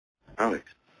Alex.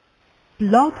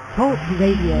 Blog Talk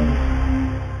Radio.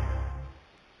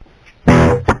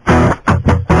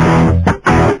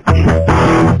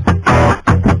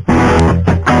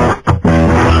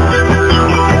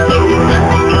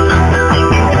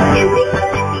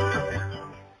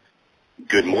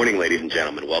 Good morning, ladies and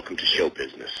gentlemen. Welcome to Show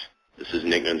Business. This is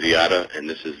Nick Nunziata, and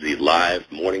this is the live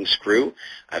morning screw.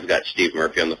 I've got Steve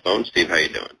Murphy on the phone. Steve, how you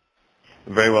doing?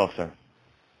 Very well, sir.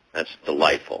 That's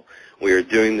delightful. We are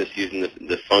doing this using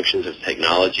the functions of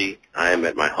technology. I am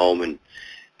at my home in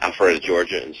Alpharetta,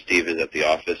 Georgia, and Steve is at the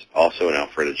office, also in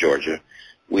Alpharetta, Georgia.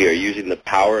 We are using the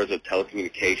powers of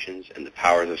telecommunications and the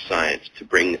powers of science to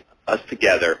bring us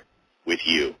together with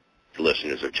you, the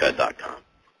listeners of Chud.com.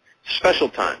 Special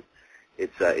time.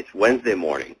 It's Wednesday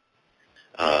morning,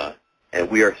 and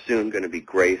we are soon going to be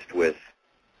graced with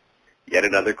yet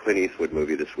another Clint Eastwood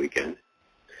movie this weekend.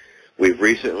 We've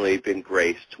recently been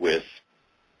graced with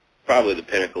probably the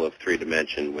pinnacle of three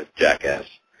dimension with Jackass,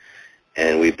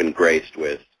 and we've been graced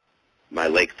with my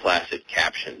Lake Placid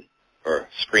caption or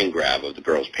screen grab of the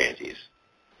girl's panties.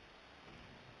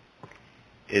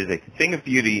 It is a thing of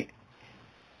beauty,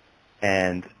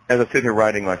 and as I sit here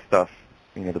writing my stuff,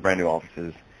 the brand new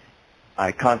offices,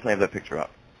 I constantly have that picture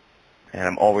up, and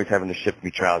I'm always having to shift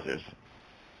me trousers.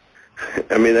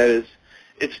 I mean,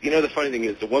 it's the funny thing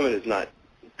is the woman is not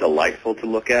delightful to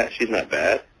look at. She's not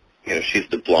bad. She's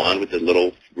the blonde with the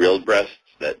little real breasts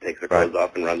that takes her clothes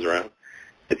off and runs around.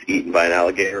 It's eaten by an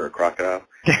alligator or a crocodile.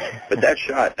 But that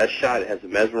shot has a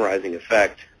mesmerizing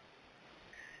effect,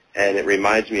 and it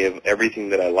reminds me of everything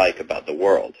that I like about the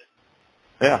world.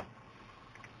 Yeah.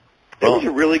 There was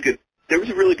a really good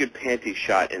panty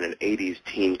shot in an 80s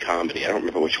teen comedy. I don't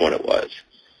remember which one it was.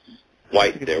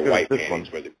 White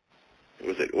panties.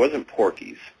 It wasn't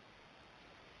Porky's.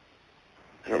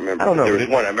 I don't remember. I don't know. There was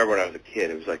one. I remember when I was a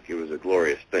kid. It was a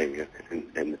glorious thing, and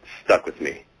it stuck with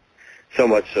me. So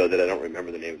much so that I don't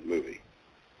remember the name of the movie.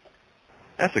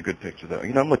 That's a good picture, though.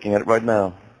 I'm looking at it right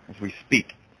now as we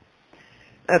speak.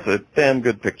 That's a damn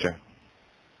good picture.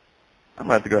 I'm going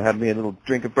to have to go have me a little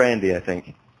drink of brandy, I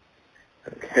think.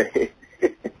 Okay.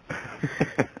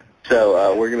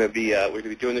 So we're going to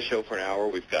be doing the show for an hour.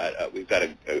 We've got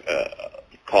a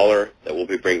caller that we'll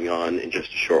be bringing on in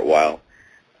just a short while.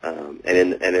 And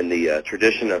in the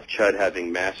tradition of Chud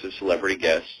having massive celebrity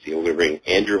guests, we're going to bring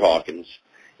Andrew Hawkins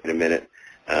in a minute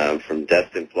from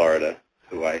Destin, Florida,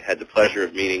 who I had the pleasure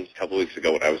of meeting a couple weeks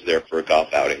ago when I was there for a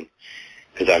golf outing,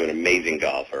 because I'm an amazing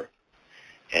golfer,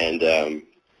 and that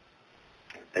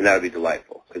would be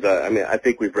delightful. Because I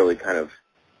think we've really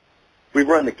we've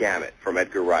run the gamut from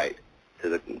Edgar Wright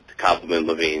to Compliment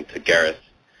Levine to Gareth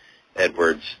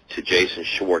Edwards to Jason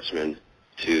Schwartzman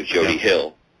to Jody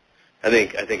Hill. I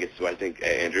think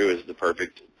Andrew is the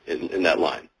perfect in that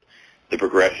line. The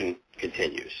progression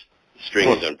continues. The string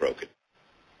is unbroken.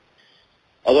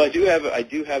 Although I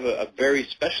do have a very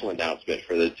special announcement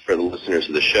for the listeners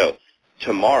of the show.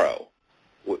 Tomorrow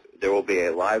there will be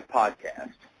a live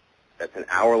podcast that's an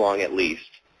hour long at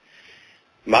least,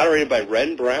 moderated by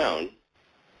Ren Brown,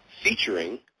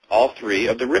 featuring all three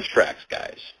of the Riff Tracks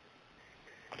guys.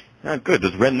 Oh, good.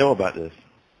 Does Ren know about this?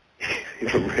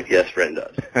 Yes, Ren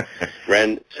does.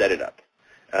 Ren set it up.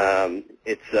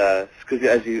 It's because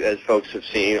as folks have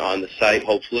seen on the site,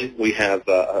 hopefully, we have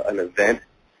an event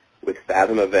with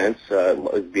Fathom Events.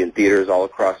 It'll be in theaters all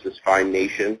across this fine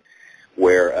nation,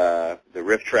 where the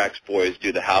Riff Tracks boys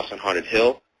do the House on Haunted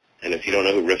Hill. And if you don't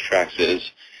know who Riff Tracks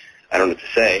is, I don't know what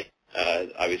to say.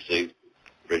 Obviously,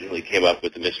 originally came up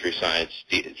with the Mystery Science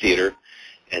Theater,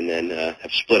 and then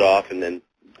have split off and then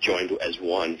joined as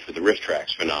one for the Riff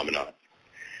Tracks phenomenon.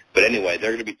 But anyway,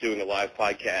 they're going to be doing a live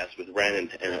podcast with Ren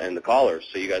and the callers,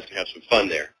 so you guys can have some fun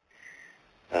there.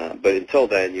 But until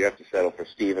then, you have to settle for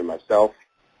Steve and myself,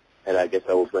 and I guess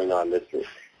I will bring on Mr.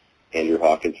 Andrew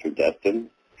Hawkins from Destin.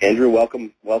 Andrew,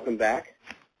 welcome back.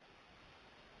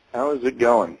 How is it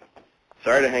going?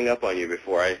 Sorry to hang up on you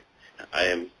before.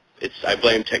 I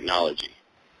blame technology.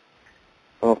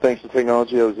 Well, thanks to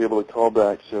technology, I was able to call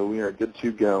back, so we are good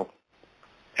to go.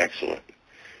 Excellent.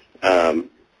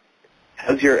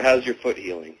 How's your foot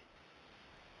healing?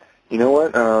 You know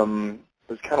what? It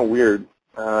was kind of weird.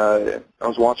 I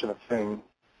was watching a thing,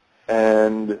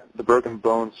 and the broken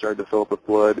bone started to fill up with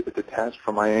blood. It detached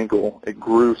from my ankle. It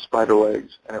grew spider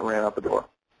legs, and it ran out the door.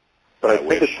 But I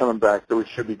think it's coming back, so we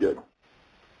should be good.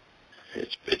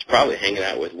 It's probably hanging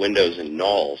out with windows and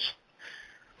gnolls.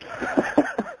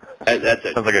 That's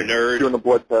a like nerd. Doing the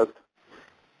blood test.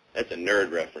 That's a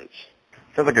nerd reference.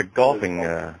 Sounds like a golfing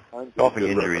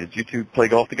injury. Did you two play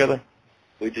golf together?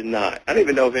 We did not. I don't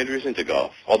even know if Andrew's into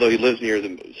golf, although he lives near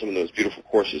some of the most beautiful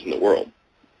courses in the world.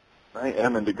 I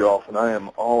am into golf, and I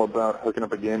am all about hooking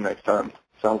up a game next time.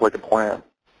 Sounds like a plan.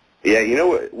 Yeah, you know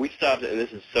what? We stopped, and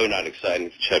this is so not exciting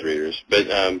for Chud readers, but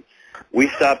we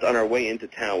stopped on our way into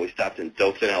town. We stopped in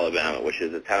Dothan, Alabama, which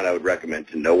is a town I would recommend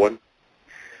to no one.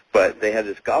 But they had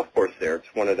this golf course there.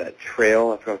 It's one of that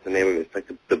trail. I forgot what the name of it. It's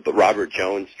like the Robert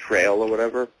Jones Trail or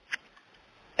whatever.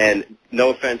 And no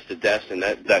offense to Destin,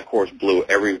 that course blew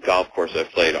every golf course I've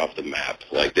played off the map.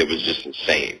 Like, it was just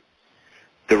insane.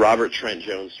 The Robert Trent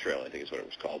Jones Trail, I think is what it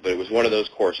was called. But it was one of those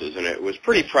courses, and it was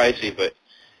pretty pricey, but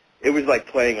it was like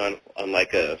playing on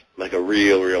like a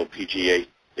real PGA.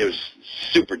 It was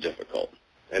super difficult.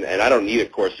 And I don't need a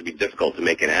course to be difficult to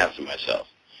make an ass of myself.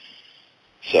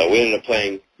 So we ended up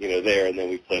playing, there, and then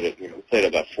we played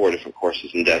about 4 different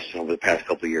courses in Destin over the past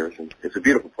couple of years. And it's a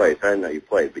beautiful place. I didn't know you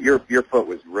played, but your foot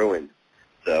was ruined,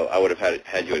 so I would have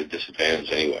had you at a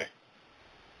disadvantage anyway.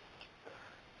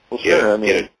 Well, sure.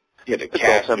 He had a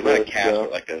cast, not a cast,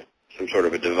 but like some sort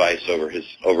of a device over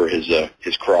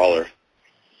his crawler.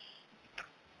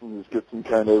 Just get some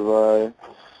kind of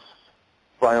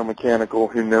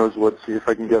biomechanical, who knows what, see if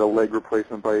I can get a leg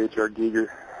replacement by H.R. Giger.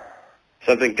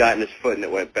 Something got in his foot and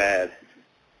it went bad.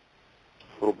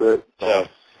 A little bit. So,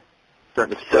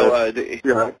 starting to spread.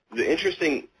 The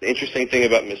interesting thing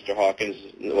about Mr. Hawkins,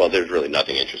 well, there's really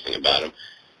nothing interesting about him,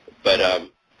 but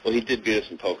he did beat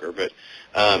us in poker. But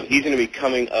he's going to be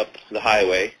coming up the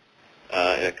highway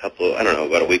in a couple,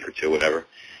 about a week or two, whatever,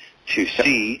 to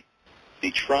see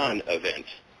the Tron event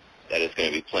that is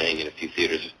going to be playing in a few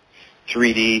theaters.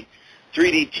 3D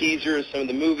teaser of some of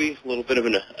the movie, a little bit of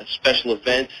a special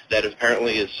event that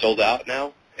apparently is sold out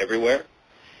now everywhere.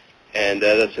 And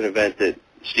that's an event that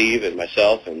Steve and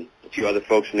myself and a few other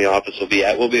folks in the office will be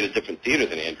at. We'll be at a different theater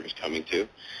than Andrew's coming to.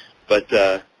 But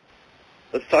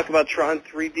let's talk about Tron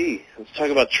 3D. Let's talk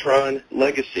about Tron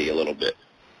Legacy a little bit.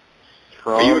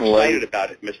 Are you excited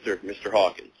about it, Mr.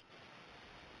 Hawkins?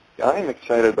 I am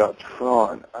excited about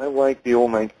Tron. I like the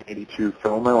old 1982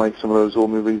 film. I like some of those old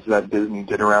movies that Disney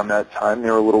did around that time. They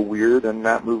were a little weird, and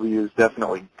that movie is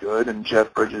definitely good, and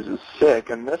Jeff Bridges is sick.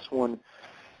 And this one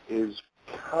is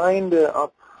kind of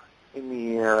up in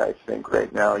the air, I think,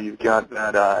 right now. You've got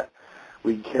that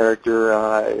lead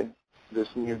character, this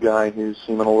new guy who's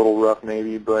seeming a little rough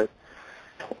maybe, but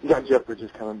you got Jeff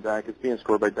Bridges coming back. It's being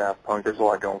scored by Daft Punk. There's a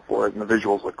lot going for it, and the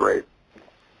visuals look great.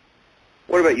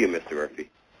 What about you, Mr.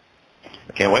 Murphy?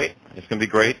 I can't wait. It's going to be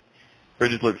great.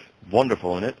 Bridges looks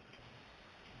wonderful in it.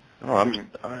 It's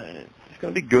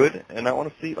going to be good, and I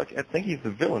want to see, I think he's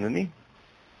the villain, isn't he?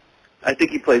 I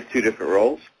think he plays 2 different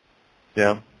roles.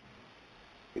 Yeah.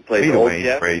 He plays Either old way,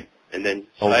 Jeff great. and then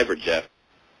Cyber Jeff.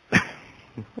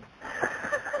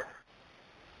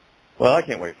 Well, I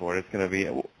can't wait for it. It's going to be,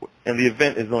 and the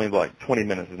event is only 20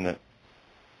 minutes, isn't it?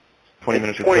 20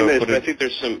 minutes or so. 20 minutes, but I think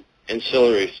there's some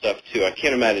ancillary stuff too. I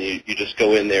can't imagine you just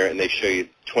go in there and they show you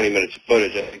 20 minutes of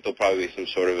footage. I think there'll probably be some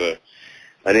sort of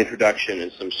an introduction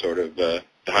and some sort of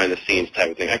behind the scenes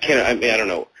type of thing. I don't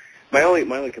know. My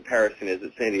only comparison is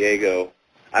that San Diego,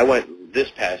 I went this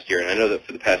past year, and I know that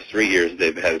for the past 3 years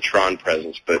they've had a Tron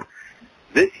presence, but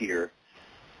this year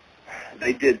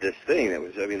they did this thing that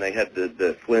was, they had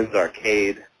the Flynn's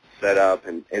arcade set up,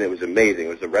 and it was amazing. It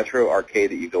was a retro arcade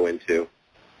that you go into.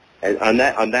 And on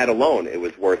that alone, it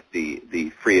was worth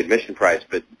the free admission price.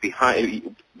 But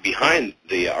behind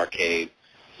the arcade,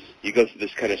 you go through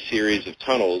this kind of series of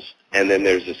tunnels, and then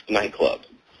there's this nightclub.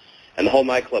 And the whole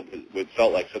nightclub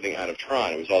felt like something out of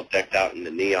Tron. It was all decked out in the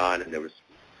neon, and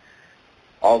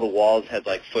all the walls had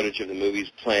footage of the movies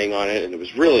playing on it, and it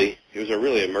was a really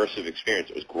immersive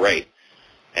experience. It was great,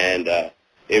 and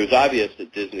it was obvious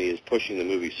that Disney is pushing the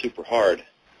movie super hard.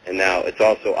 And now it's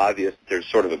also obvious that there's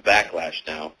sort of a backlash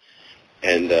now.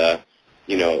 And,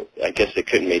 I guess they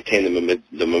couldn't maintain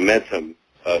the momentum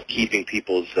of keeping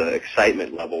people's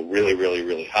excitement level really, really,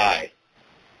 really high.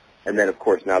 And then, of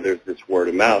course, now there's this word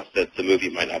of mouth that the movie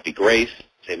might not be great.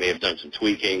 They may have done some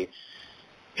tweaking.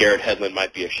 Garrett Hedlund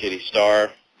might be a shitty star.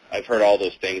 I've heard all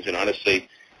those things. And honestly,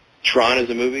 Tron is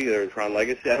a movie, or Tron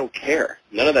Legacy, I don't care.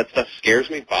 None of that stuff scares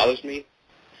me, bothers me.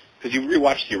 Because you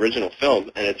rewatch the original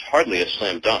film, and it's hardly a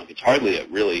slam dunk. It's hardly a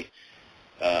really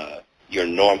your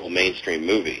normal mainstream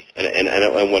movie. And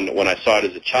when I saw it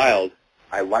as a child,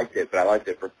 I liked it, but I liked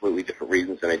it for completely different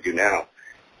reasons than I do now.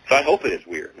 So I hope it is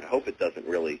weird. I hope it doesn't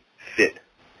really fit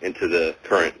into the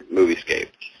current moviescape.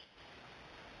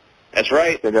 That's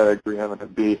right. I gotta agree on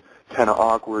it. Be kind of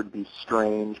awkward, be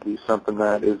strange, be something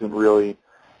that isn't really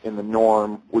in the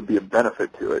norm would be a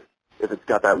benefit to it. If it's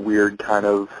got that weird kind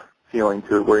of feeling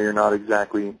to it where you're not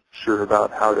exactly sure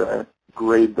about how to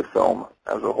grade the film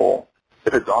as a whole.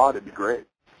 If it's odd, it'd be great.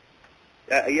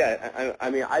 I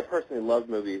mean, I personally love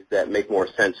movies that make more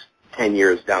sense 10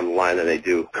 years down the line than they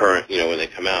do current, when they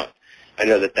come out. I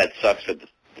know that sucks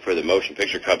for the motion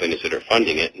picture companies that are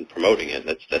funding it and promoting it.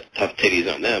 That's tough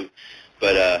titties on them.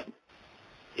 But,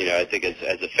 I think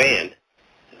as a fan,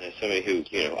 and as somebody who,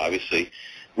 obviously,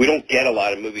 we don't get a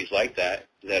lot of movies like that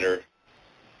are,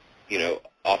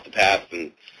 off the path,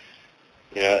 and,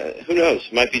 who knows?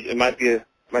 It might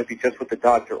be just what the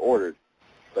doctor ordered.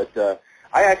 But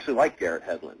I actually like Garrett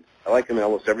Hedlund. I like him in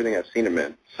almost everything I've seen him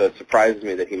in. So it surprises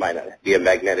me that he might not be a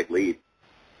magnetic lead.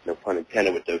 No pun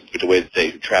intended with the way that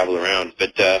they travel around.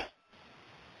 But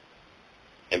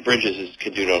and Bridges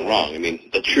can do no wrong. I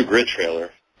mean, the True Grit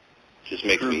trailer just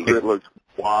makes me. True Grit looks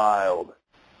wild.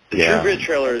 The True Grit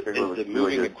trailer is the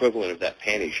moving equivalent of that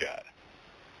panty shot.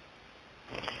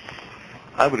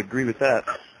 I would agree with that.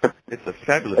 It's a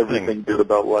fabulous Everything good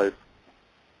about life.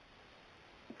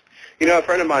 A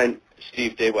friend of mine,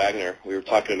 Dave Wagner, we were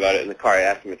talking about it in the car. I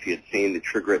asked him if he had seen the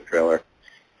True Grit trailer,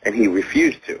 and he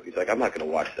refused to. He's like, I'm not going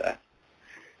to watch that.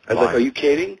 I was like, are you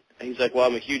kidding? And he's like, well,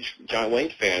 I'm a huge John Wayne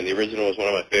fan. The original was one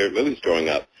of my favorite movies growing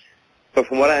up. But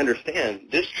from what I understand,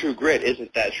 this True Grit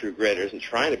isn't that True Grit, or isn't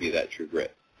trying to be that True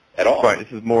Grit at all. Right,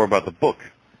 this is more about the book.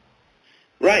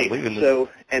 Right.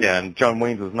 And John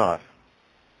Wayne's was not.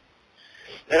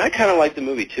 And I kind of like the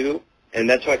movie, too. And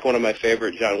that's like one of my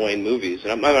favorite John Wayne movies.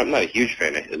 And I'm not a huge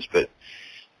fan of his, but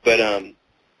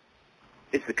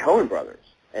it's the Coen brothers,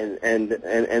 and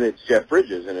it's Jeff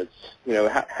Bridges, and it's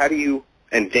how do you,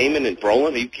 and Damon and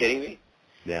Brolin? Are you kidding me?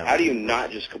 Yeah. How do you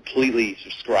not just completely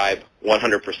subscribe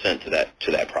 100% to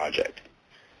that project?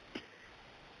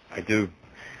 I do.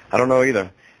 I don't know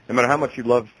either. No matter how much you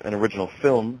love an original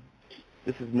film,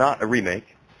 this is not a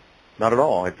remake, not at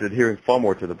all. It's adhering far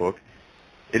more to the book.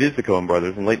 It is the Coen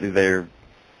brothers, and lately they're,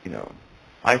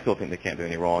 I still think they can't do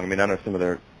any wrong. I mean, I know some of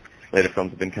their later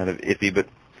films have been kind of iffy, but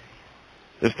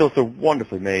they're still so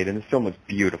wonderfully made, and this film is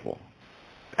beautiful.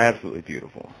 Absolutely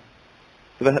beautiful.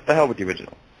 So the hell with the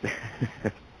original.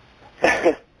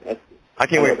 I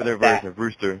can't wait for their version of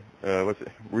Rooster. What's it?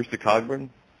 Rooster Cogburn?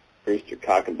 Rooster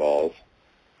Cock and Balls.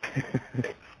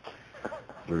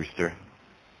 Rooster.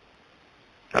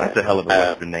 That's a hell of a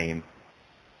Western name.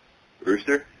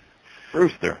 Rooster?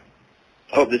 Rooster.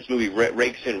 I hope this movie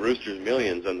rakes in Rooster's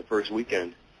millions on the first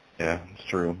weekend. Yeah, it's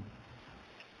true.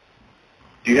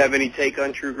 Do you have any take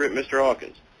on True Grit, Mr.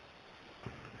 Hawkins?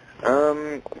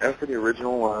 As for the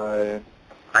original, I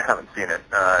haven't seen it.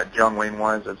 John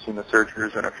Wayne-wise, I've seen The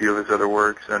Searchers and a few of his other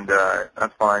works, and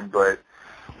that's fine, but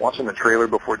watching the trailer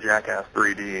before Jackass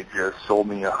 3D just sold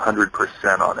me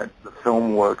 100% on it. The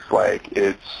film looks like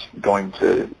it's going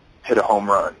to hit a home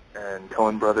run, and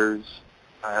Coen Brothers,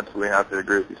 I absolutely have to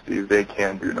agree with you, Steve. They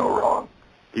can do no wrong,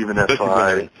 even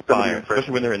especially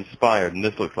when they're inspired, and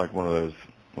this looks like one of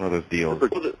those deals.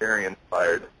 This looks very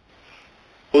inspired.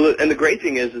 Well, and the great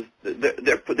thing is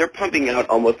they're pumping out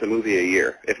almost a movie a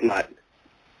year, if not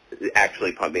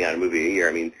actually pumping out a movie a year.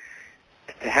 I mean,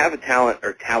 to have a talent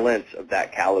or talents of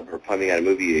that caliber pumping out a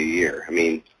movie a year, I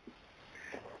mean,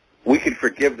 we could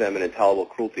forgive them an Intolerable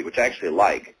Cruelty, which I actually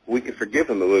like. We could forgive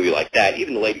them a movie like that,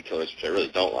 even The Lady Killers, which I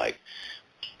really don't like,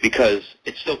 because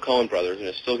it's still Coen Brothers, and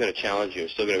it's still going to challenge you.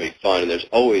 It's still going to be fun, and there's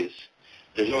always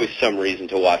some reason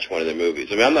to watch one of their movies.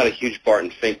 I mean, I'm not a huge Barton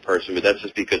Fink person, but that's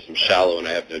just because I'm shallow and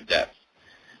I have no depth.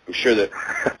 I'm sure that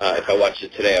if I watched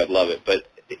it today, I'd love it. But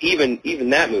even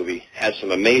that movie has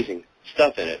some amazing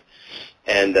stuff in it.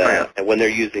 And when they're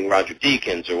using Roger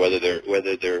Deakins, or whether they're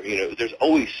there's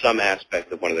always some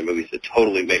aspect of one of their movies that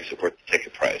totally makes it worth the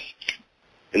ticket price.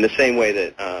 In the same way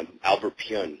that Albert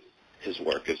Pyun, his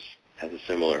work has a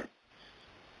similar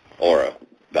aura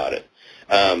about it.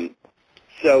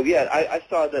 So, yeah, I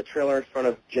saw that trailer in front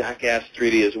of Jackass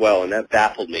 3D as well, and that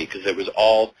baffled me because it was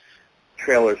all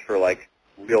trailers for, like,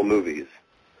 real movies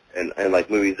and like,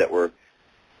 movies that were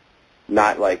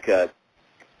not, like,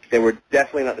 they were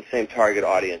definitely not the same target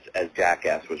audience as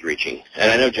Jackass was reaching.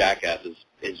 And I know Jackass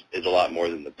is a lot more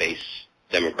than the base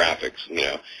demographics,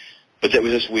 but it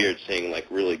was just weird seeing, like,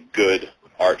 really good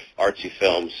artsy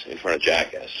films in front of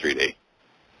Jackass 3D.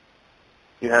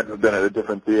 You had to have been at a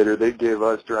different theater. They gave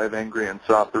us Drive Angry and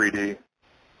Saw 3D.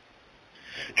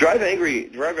 Drive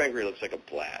Angry looks like a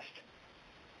blast.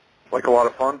 Like a lot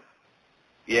of fun?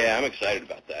 Yeah, I'm excited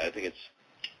about that. I think it's,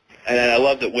 and I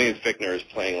love that William Fichtner is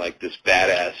playing like this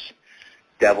badass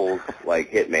devil's like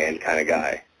hitman kind of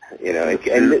guy.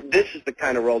 And this is the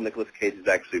kind of role Nicolas Cage is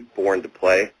actually born to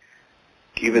play.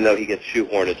 Even though he gets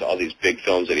shoehorned into all these big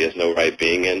films that he has no right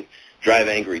being in, Drive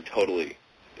Angry totally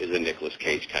is a Nicolas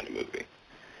Cage kind of movie.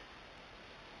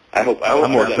 I'm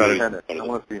more excited. I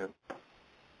want to see it.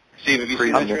 Steve, have you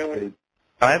seen the trailer?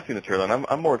 I have seen the trailer, and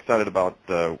I'm more excited about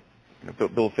Bill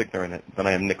Fichtner in it than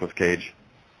I am Nicolas Cage.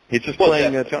 He's just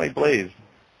playing Johnny Blaze.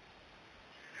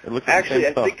 It looks like Actually,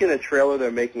 I think in the trailer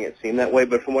they're making it seem that way,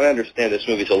 but from what I understand, this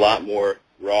movie's a lot more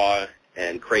raw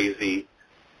and crazy,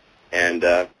 and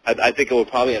I think it would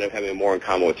probably end up having more in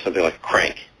common with something like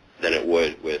Crank than it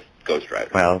would with Ghost Rider.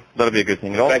 Well, that'll be a good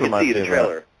thing. It also I can see the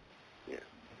trailer.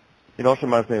 It also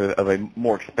reminds me of a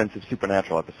more expensive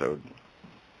Supernatural episode.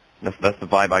 That's the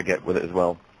vibe I get with it as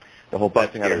well. The whole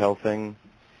busting out of hell thing,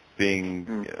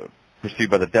 being pursued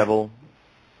by the devil,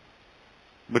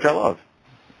 which I love.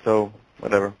 So,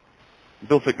 whatever.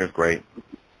 Bill Fichtner's great.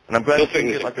 And I'm glad he can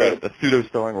get like a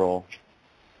pseudo-starring role.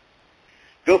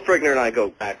 Bill Fichtner and I go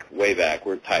back, way back.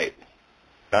 We're tight.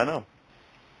 I know.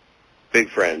 Big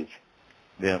friends.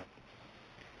 Yeah.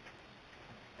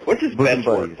 What's his best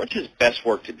work? What's his best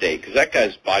work to date? Because that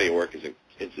guy's body of work is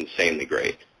insanely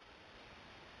great.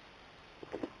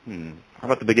 How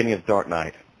about the beginning of Dark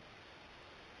Knight?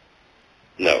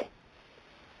 No.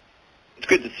 It's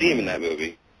good to see him in that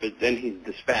movie, but then he's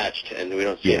dispatched, and we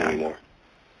don't see him anymore.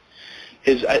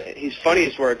 His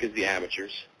funniest work is The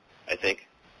Amateurs, I think.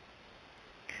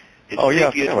 His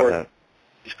I forgot about that.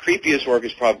 His creepiest work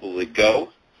is probably Go.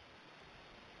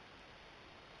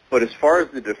 But as far as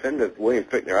the definitive William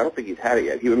Fichtner, I don't think he's had it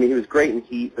yet. He was great in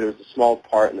Heat, but it was a small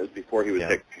part, and it was before he was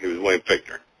William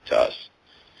Fichtner to us.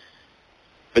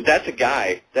 But that's an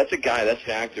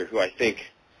actor who I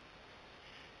think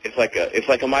it's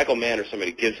like a Michael Mann or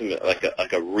somebody gives him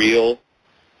like a real,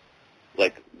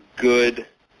 like good,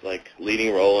 like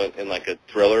leading role in like a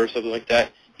thriller or something like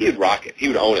that. He would rock it. He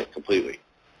would own it completely.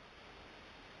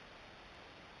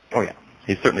 Oh yeah,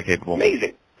 he's certainly capable.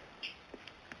 Amazing.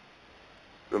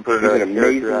 He's an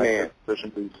amazing man.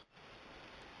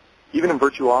 Even in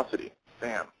Virtuosity.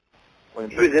 Damn.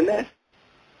 He was in that?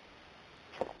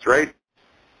 That's right.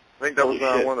 I think that was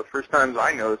one of the first times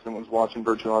I noticed him was watching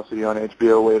Virtuosity on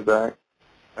HBO way back.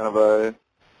 Kind of a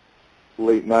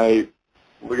late night,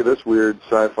 look at this weird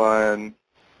sci-fi, and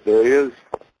there he is.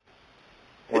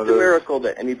 It's a miracle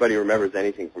that anybody remembers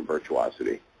anything from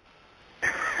Virtuosity.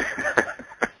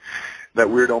 That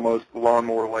weird almost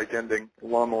lawnmower-like ending.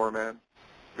 Lawnmower Man.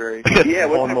 Very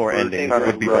lawnmower ending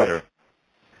would be better.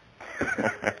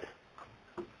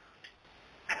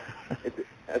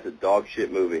 That's a dog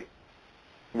shit movie.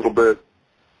 A little bit.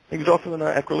 He was also in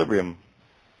Equilibrium.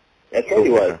 That's right, he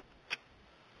was.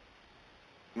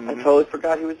 I totally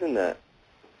forgot he was in that.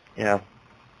 Yeah.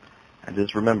 I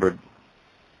just remembered.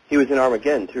 He was in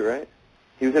Armageddon, too, right?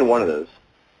 He was in one of those.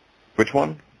 Which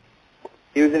one?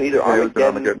 He was in either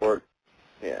Armageddon or...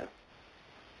 Yeah.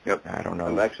 Yep. I don't know.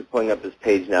 I'm actually pulling up his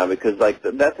page now because, like,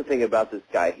 that's the thing about this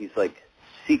guy. He's, like,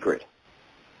 secret.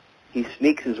 He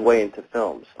sneaks his way into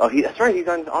films. Oh, that's right. He's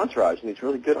on Entourage, and he's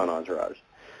really good on Entourage.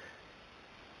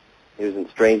 He was in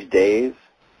Strange Days,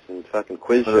 and fucking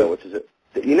Quiz Show, which is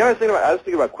you know what I was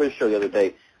thinking about Quiz Show the other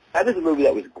day. That is a movie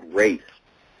that was great,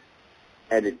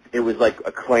 and it was like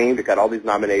acclaimed. It got all these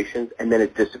nominations, and then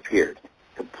it disappeared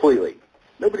completely.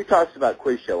 Nobody talks about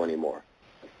Quiz Show anymore.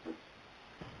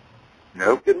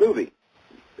 Nope. Good movie.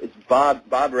 It's Bob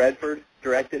Redford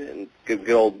directed it, and good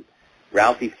old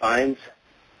Ralphie Fiennes.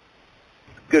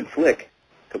 Good flick.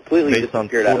 Completely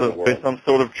disappeared out of the world. Based on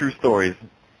sort of true stories.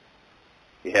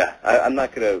 Yeah, I'm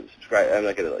not gonna subscribe. I'm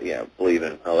not gonna, believe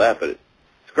in all that, but it's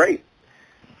great.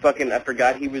 Fucking, I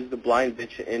forgot he was the blind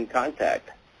bitch in Contact.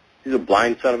 He's a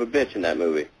blind son of a bitch in that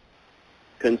movie.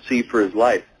 Couldn't see for his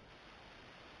life.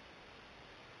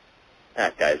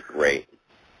 That guy's great.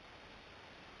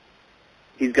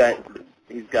 He's got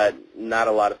not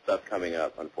a lot of stuff coming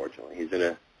up, unfortunately. He's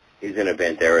in a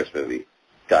Banderas movie.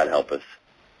 God help us.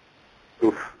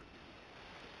 Oof.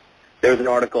 There was an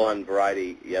article on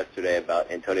Variety yesterday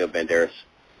about Antonio Banderas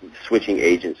switching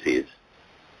agencies.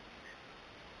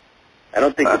 I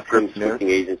don't think it's him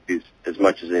switching agencies as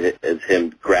much as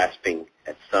him grasping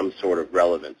at some sort of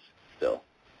relevance still.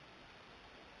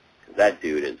 'Cause that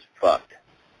dude is fucked.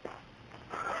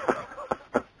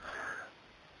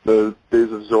 The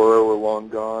days of Zorro are long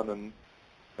gone, and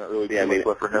not really too much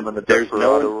left for him in the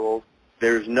Desperado role.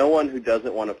 There's no one who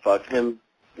doesn't want to fuck him,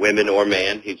 women or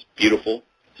man. He's beautiful.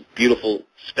 He's a beautiful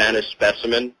Spanish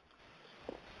specimen.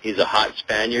 He's a hot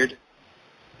Spaniard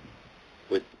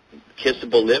with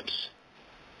kissable lips.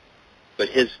 But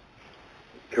his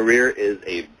career is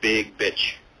a big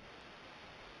bitch.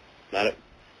 I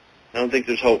don't think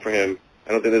there's hope for him.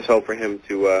 I don't think there's hope for him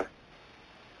to...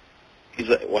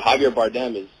 Javier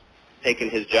Bardem is taking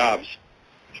his jobs.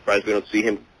 I'm surprised we don't see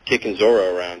him kicking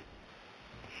Zorro around.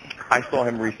 I saw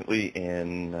him recently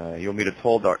in You'll Meet a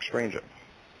Tall, Dark Stranger.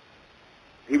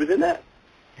 He was in that?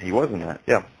 He was in that,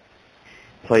 yeah.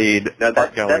 played Now art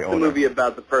that's gallery the owner. movie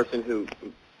about the person who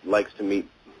likes to meet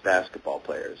basketball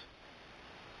players.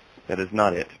 That is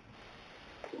not it.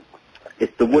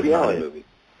 It's the Woody That's not Allen it. movie.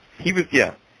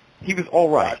 He was all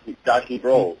right. Dodgy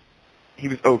Rolls. He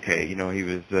was okay. You know, he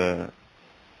was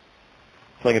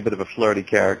playing a bit of a flirty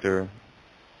character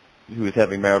who was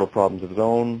having marital problems of his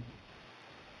own.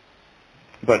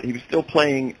 But he was still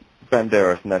playing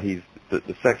Banderas in that he's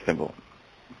the sex symbol.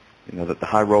 You know, the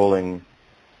high-rolling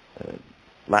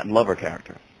Latin lover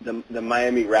character. The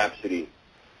Miami Rhapsody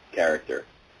character.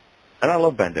 And I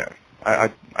love Banderas.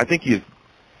 I think he is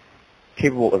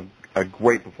capable of a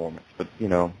great performance, but, you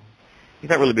know, he's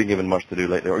not really been given much to do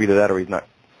lately, or either that or he's not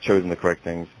chosen the correct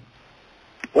things.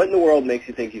 What in the world makes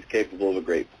you think he's capable of a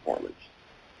great performance?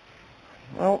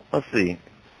 Well, let's see.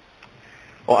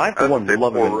 Well, I, for one,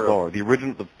 love him in Zorro.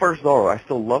 The first Zorro, I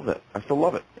still love it. I still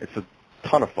love it. It's a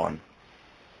ton of fun.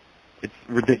 It's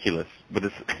ridiculous,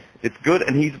 but it's good,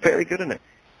 and he's very good in it.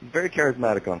 He's very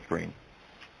charismatic on screen.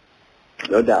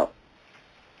 No doubt.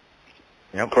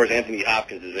 Yep. Of course, Anthony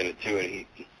Hopkins is in it too, and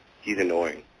he's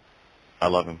annoying. I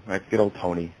love him. That's good old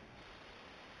Tony.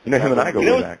 You know, him and I go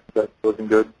way back. That's looking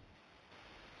good.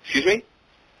 Excuse me?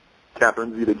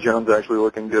 Catherine Zeta-Jones actually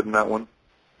looking good in that one.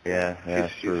 Yeah,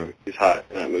 true. He's hot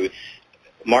in that movie.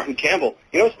 Martin Campbell.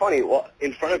 You know what's funny? Well,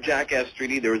 in front of Jackass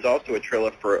 3D, there was also a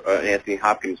trailer for an Anthony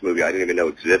Hopkins movie I didn't even know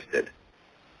existed.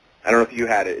 I don't know if you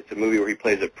had it. It's a movie where he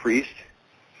plays a priest,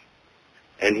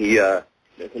 and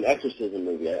it's an exorcism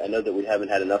movie. I know that we haven't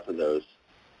had enough of those.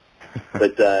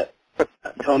 But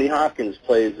Tony Hopkins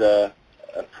plays a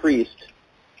priest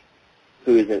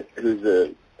who's based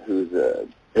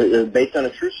on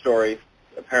a true story.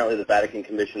 Apparently, the Vatican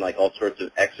commissioned like all sorts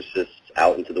of exorcists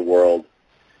out into the world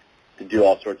to do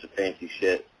all sorts of fancy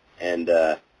shit, and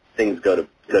things go to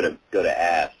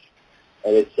ass.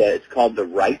 And it's called The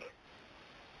Rite,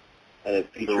 and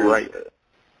it features. The Rite.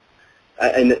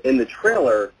 In the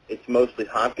trailer, it's mostly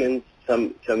Hopkins,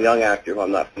 some young actor who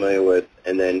I'm not familiar with,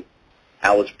 and then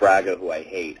Alice Braga, who I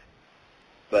hate.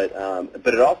 But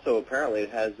it also apparently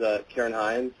has Karen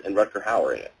Hines and Rutger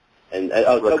Hauer in it, and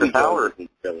Toby Jones is in the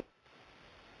trailer.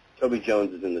 Toby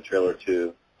Jones is in the trailer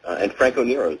too, and Franco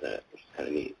Nero's in it, which is kind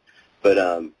of neat. But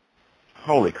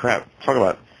holy crap! Talk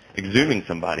about exhuming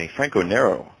somebody, Franco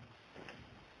Nero.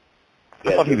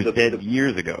 I thought he was dead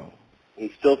years ago. He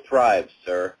still thrives,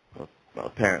 sir. Well,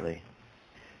 apparently.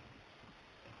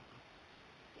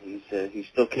 He's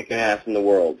still kicking ass in the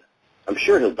world. I'm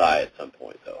sure he'll die at some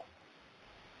point, though.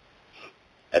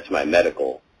 That's my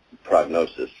medical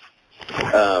prognosis.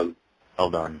 Well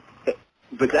done.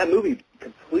 But that movie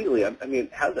completely. I mean,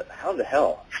 how the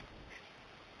hell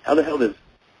does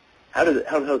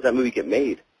that movie get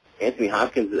made? Anthony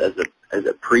Hopkins as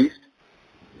a priest?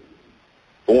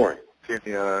 Boring. See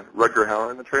any Rutger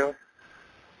Hauer in the trailer?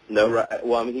 No,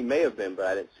 well, I mean, he may have been, but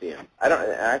I didn't see him.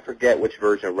 I forget which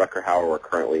version of Rutger Hauer we're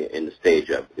currently in the stage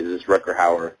of. Is this Rutger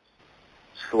Hauer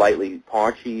slightly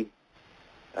paunchy,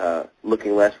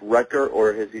 looking less Rutger,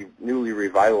 or has he newly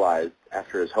revitalized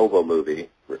after his Hobo movie,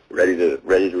 ready to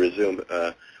resume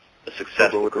a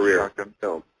successful career in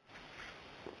film?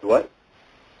 What?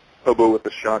 Hobo with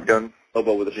a shotgun.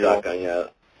 Hobo with a shotgun, yeah.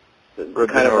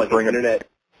 Kind of like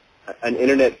an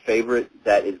internet favorite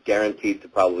that is guaranteed to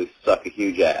probably suck a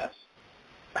huge ass.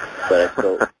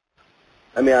 But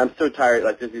I'm so tired.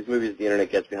 Like, there's these movies the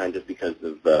internet gets behind just because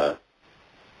of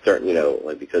certain,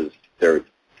 because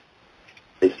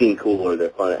they seem cool or they're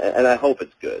fun, and I hope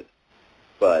it's good,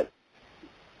 but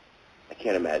I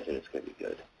can't imagine it's going to be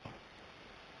good.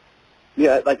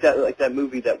 Yeah, like that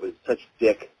movie that was such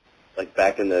dick, like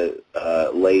back in the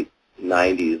late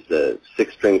 '90s, the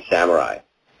Six String Samurai,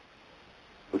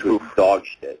 which was dog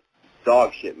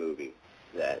shit movie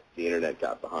that the internet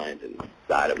got behind and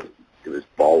died. It was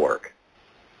ball work.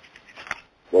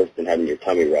 Worse than having your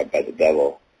tummy rubbed by the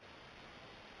devil.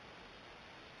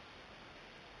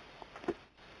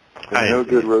 No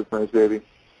good, Rosemary's Baby.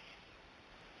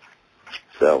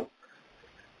 So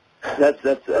that's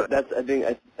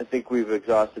I think we've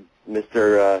exhausted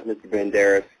Mr.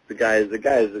 Banderas. The guy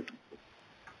is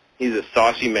he's a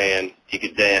saucy man. He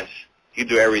could dance. He could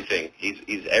do everything.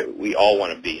 We all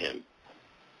want to be him,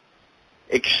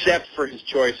 except for his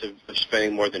choice of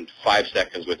spending more than 5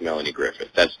 seconds with Melanie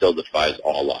Griffith. That still defies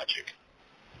all logic.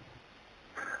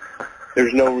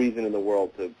 There's no reason in the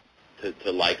world to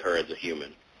like her as a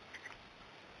human.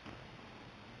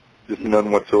 Just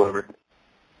none whatsoever.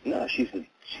 No, she's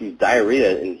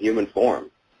diarrhea in human form.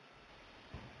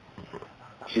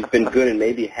 She's been good in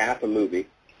maybe half a movie,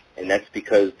 and that's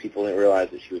because people didn't realize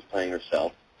that she was playing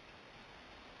herself.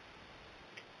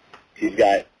 She's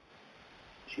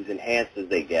enhanced as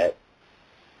they get.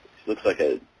 She looks like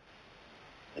a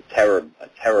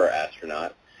terror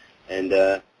astronaut,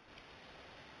 and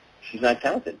she's not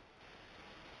talented.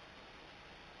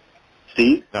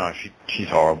 Steve? No, she's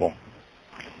horrible.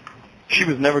 She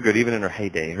was never good, even in her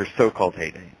heyday, her so-called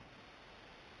heyday.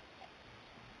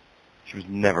 She was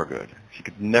never good. She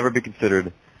could never be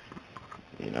considered,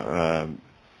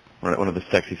 one of the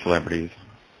sexy celebrities.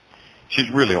 She's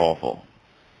really awful.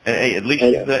 And hey, at least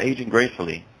she's aging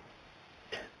gracefully.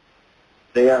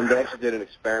 They actually did an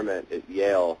experiment at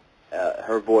Yale.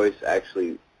 Her voice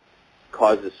actually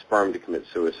causes sperm to commit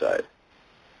suicide.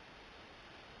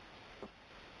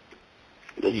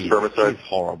 She's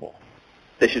horrible.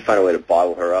 They should find a way to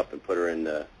bottle her up and put her in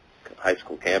the high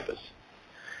school campus.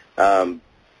 So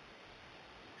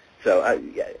I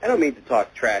don't mean to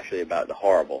talk trashly about the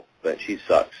horrible, but she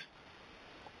sucks.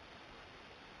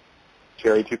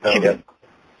 Cherry 2000.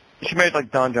 She married like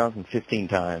Don Johnson 15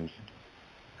 times.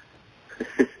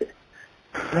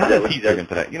 How That did he figure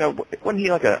into that? Wasn't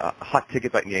he like a hot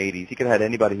ticket back in the 80s? He could have had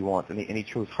anybody he wants, and he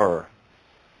chose her.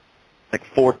 Like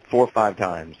four or five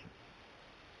times.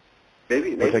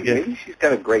 Maybe she's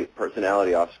got a great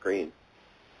personality off screen.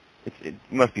 It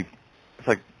must be. It's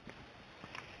like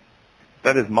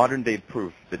that is modern day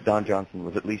proof that Don Johnson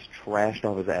was at least trashed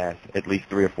off his ass at least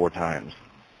 3 or 4 times.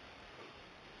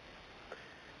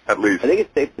 At least. I think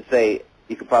it's safe to say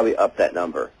you could probably up that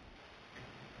number.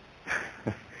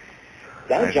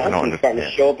 Don Johnson's starting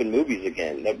to show up in movies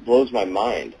again. That blows my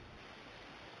mind.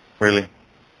 Really?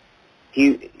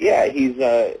 He's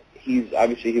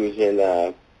obviously he was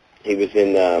in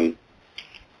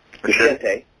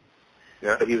Machete.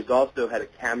 Yeah. But he was also had a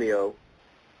cameo,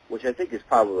 which I think is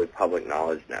probably public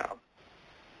knowledge now.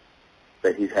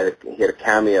 But he had a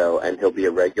cameo, and he'll be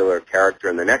a regular character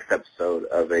in the next episode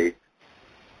of a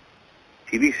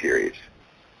TV series,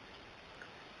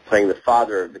 playing the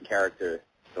father of the character,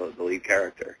 the lead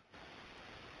character.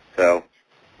 So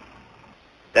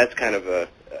that's kind of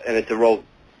and it's a role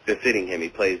befitting him.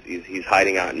 He's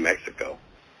hiding out in Mexico.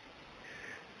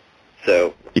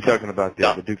 So you talking about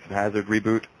the Dukes of Hazzard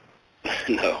reboot?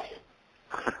 No.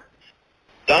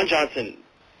 Don Johnson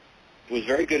was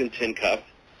very good in Tin Cup,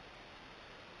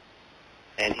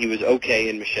 and he was okay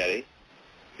in Machete,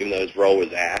 even though his role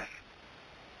was ass.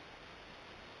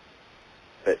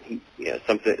 But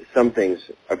some things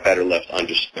are better left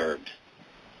undisturbed.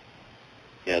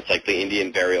 It's like the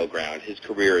Indian Burial Ground. His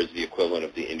career is the equivalent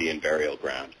of the Indian Burial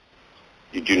Ground.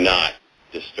 You do not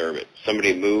disturb it.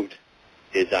 Somebody moved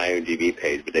his IMDb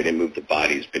page, but they didn't move the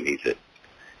bodies beneath it.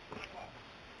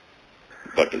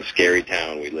 Fucking scary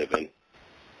town we live in.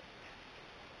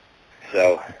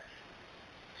 So,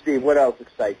 Steve, what else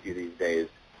excites you these days?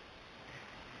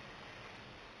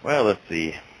 Well, let's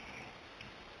see.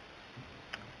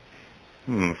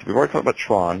 We've already talked about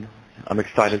Tron. I'm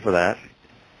excited for that.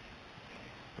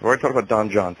 We've already talked about Don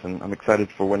Johnson. I'm excited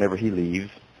for whenever he leaves.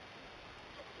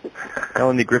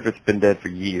 Melanie Griffith's been dead for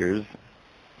years.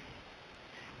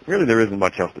 Really, there isn't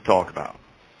much else to talk about.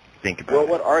 Think about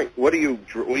it. What do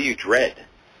you dread?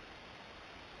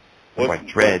 What do I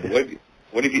dread?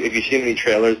 Have you seen any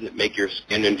trailers that make your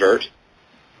skin invert?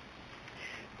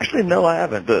 Actually, no, I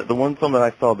haven't. The one film that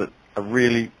I saw that I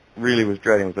really, really was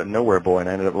dreading was that Nowhere Boy, and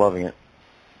I ended up loving it.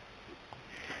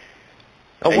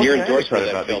 And your endorsement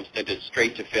of that film sent it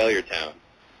straight to Failure Town.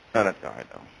 No, that's all right,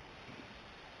 though.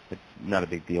 It's not a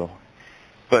big deal.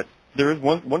 But there is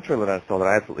one trailer that I saw that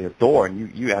I absolutely adore,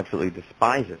 and you absolutely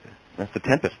despise it. That's The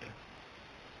Tempest.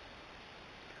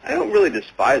 I don't really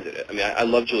despise it. I mean, I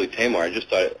love Julie Taymor.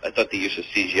 I thought the use of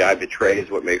CGI betrays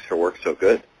what makes her work so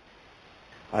good.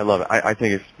 I love it. I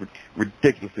think it's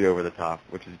ridiculously over the top,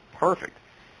 which is perfect.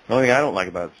 The only thing I don't like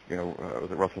about it, was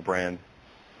Russell Brand,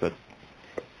 but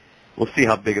we'll see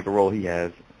how big of a role he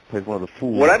has. Plays one of the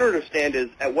fools. What I don't understand is,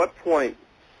 at what point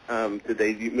did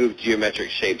they move geometric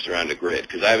shapes around a grid?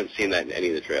 Because I haven't seen that in any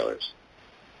of the trailers.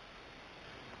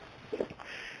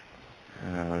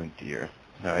 Oh, dear.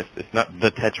 No, it's not the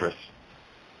Tetris.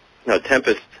 No,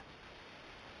 Tempest,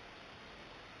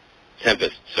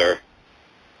 sir.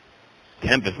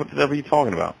 Tempest? What the hell are you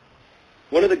talking about?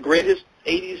 One of the greatest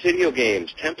 80s video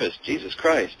games, Tempest. Jesus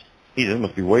Christ. This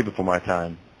must be way before my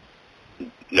time.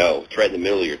 No, it's right in the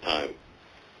middle of your time.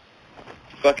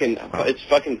 It's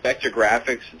fucking vector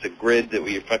graphics. It's a grid that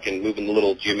you're fucking moving the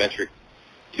little geometric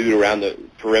dude around the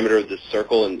perimeter of the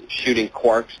circle and shooting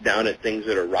quarks down at things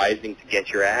that are rising to get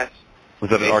your ass. Was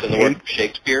that an arcade? The work of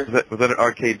Shakespeare. Was that an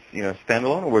arcade,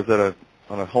 standalone, or was that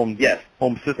on a home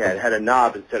system? Yeah, it had a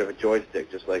knob instead of a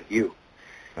joystick, just like you.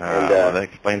 That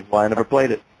explains why I never played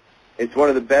it. It's one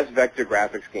of the best vector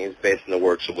graphics games based on the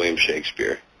works of William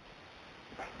Shakespeare.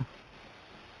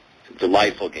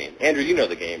 delightful game. Andrew, you know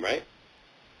the game, right?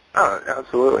 Oh,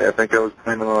 absolutely. I think I was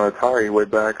playing on Atari way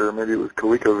back, or maybe it was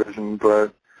ColecoVision,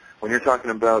 but when you're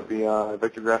talking about the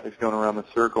vector graphics going around the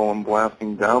circle and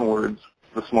blasting downwards,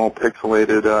 the small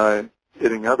pixelated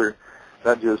hitting other,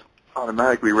 that just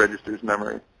automatically registers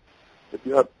memory.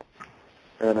 Yep.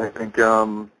 And I think,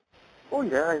 one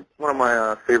of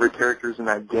my favorite characters in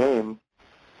that game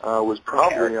was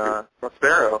probably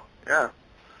Prospero. Yeah.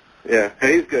 Yeah,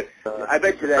 he's good. I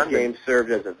bet you that game served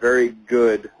as a very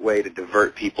good way to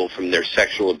divert people from their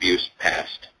sexual abuse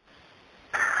past.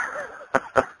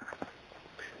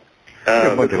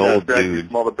 A bunch of old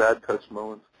dudes. All the bad touch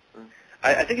moments.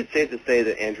 I think it's safe to say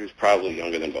that Andrew's probably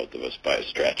younger than both of us by a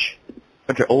stretch. A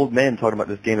bunch of old men talking about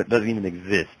this game that doesn't even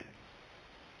exist.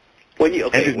 When you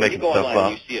making go stuff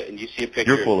online up. and you see a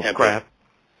picture You're full of Tempest, crap.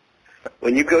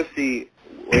 when you go see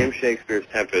William Shakespeare's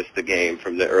Tempest, the game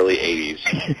from the early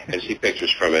 80s, and see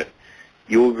pictures from it,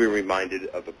 you will be reminded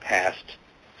of a past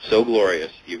so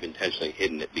glorious you've intentionally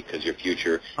hidden it because your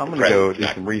future... I'm going to go do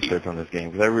some research on this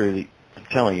game because I'm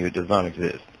telling you, it does not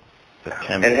exist.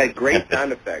 And it had great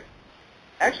sound effects.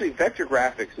 Actually, vector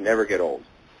graphics never get old.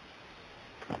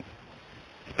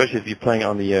 Especially if you're playing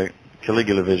on the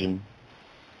CaligulaVision.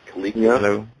 Caligula?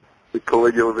 Hello? The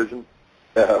ColecoVision.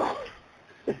 Oh.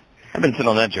 I've been sitting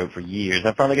on that joke for years.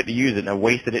 I finally get to use it, and I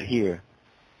wasted it here.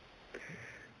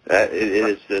 It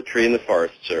is the tree in the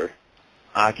forest, sir.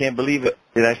 I can't believe it.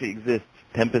 It actually exists.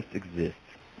 Tempest exists.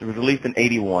 It was released in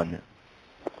 81.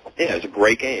 Yeah, it's a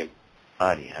great game.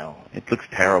 Bloody hell. It looks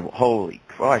terrible. Holy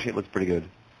crap. Oh, actually, it looks pretty good.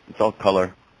 It's all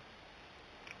color.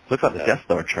 Looks like the Death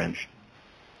Star trench.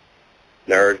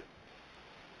 Nerd.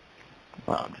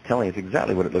 Wow, I'm just telling you, it's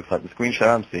exactly what it looks like. The screenshot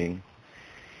I'm seeing.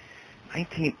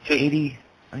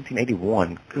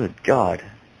 1981. Good God.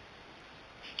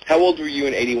 How old were you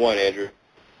in 81, Andrew?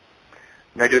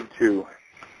 -2.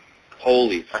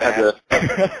 Holy fast.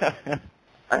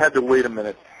 I had to wait a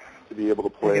minute to be able to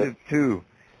play it. -2.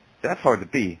 That's hard to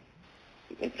beat.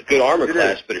 It's a good armor It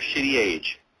class, is. but a shitty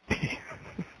age.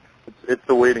 It's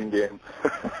the waiting game.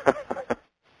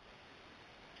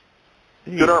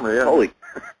 Good armor, yeah. Holy.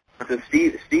 So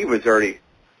Steve was already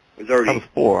That was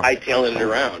 4. hightailing it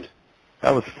around.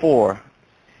 That was 4.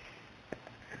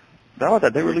 How about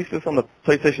that? They released this on the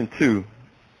PlayStation 2.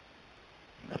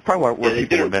 That's probably where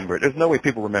people remember it. There's no way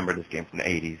people remember this game from the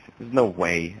 80s. There's no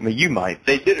way. I mean, you might.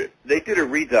 They did a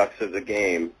redux of the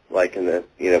game, like in the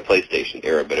PlayStation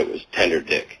era, but it was tender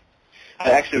dick.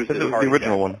 Actually, It was the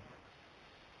original one. It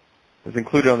was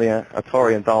included on the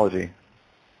Atari Anthology.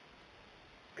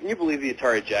 Can you believe the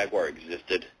Atari Jaguar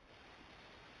existed?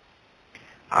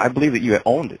 I believe that you had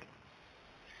owned it.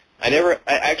 I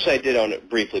did own it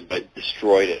briefly, but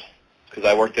destroyed it because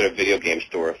I worked at a video game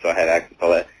store, so I had access to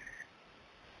all that.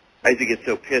 I used to get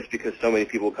so pissed because so many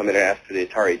people come in and ask for the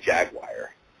Atari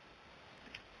Jaguar,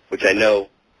 which I know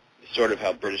is sort of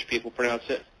how British people pronounce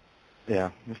it. Yeah,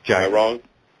 it's Am Jaguar. I wrong?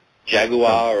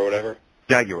 Jaguar or whatever?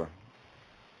 Jaguar.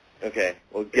 Okay.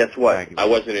 Well, guess what? Jaguar. I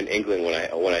wasn't in England when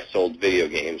I sold video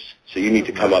games, so you need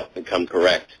to come up and come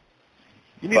correct.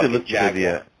 You need to Fucking listen to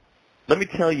Jaguar. let me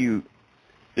tell you,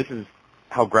 this is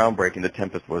how groundbreaking the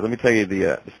Tempest was. Let me tell you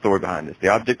the story behind this. The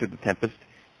object of the Tempest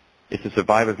is to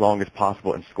survive as long as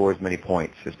possible and score as many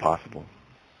points as possible.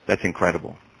 That's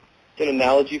incredible. It's an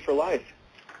analogy for life.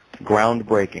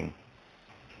 Groundbreaking.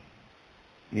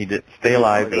 You need to stay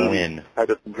alive and win. I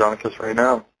just Andronicus right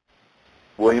now.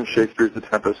 William Shakespeare's The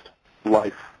Tempest.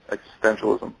 Life.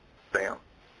 Existentialism. Bam.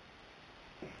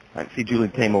 I see Julie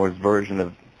Taymor's version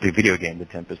of the video game, The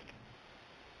Tempest.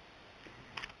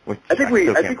 Which I think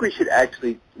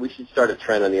still we should start a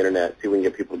trend on the internet, see if we can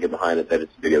get people to get behind it that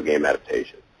it's a video game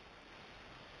adaptation.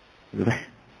 can't.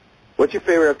 What's your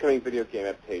favorite upcoming video game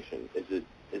adaptation? Is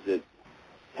it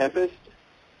Tempest,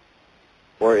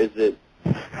 or is it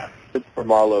Christopher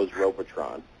Marlowe's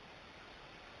Robotron?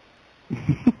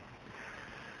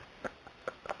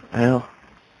 Well,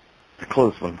 it's a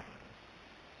close one.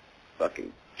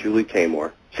 Fucking Julie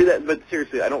Taymor. See that? But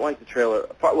seriously, I don't like the trailer.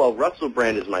 Well, Russell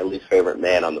Brand is my least favorite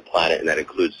man on the planet, and that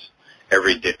includes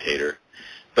every dictator.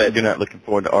 But You're not looking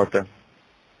forward to Arthur?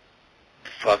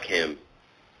 fuck him.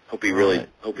 Hope he's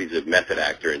a method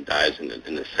actor and dies in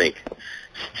the sink.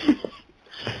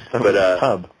 But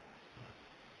pub.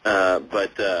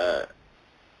 But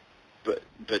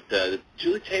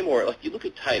Julie Taymor, like, you look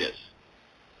at Titus,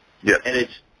 Yes. and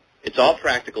it's all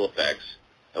practical effects,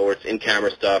 or it's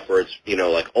in-camera stuff, or it's,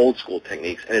 like old school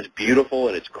techniques, and it's beautiful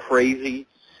and it's crazy,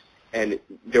 and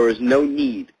there was no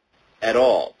need at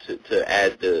all to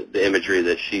add the imagery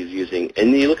that she's using.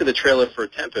 And you look at the trailer for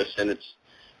Tempest, and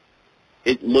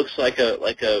it looks like a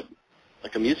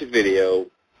music video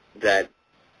that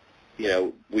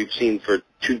we've seen for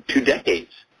two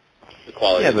decades. The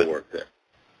quality of the work there.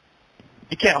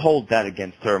 You can't hold that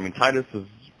against her. I mean, Titus was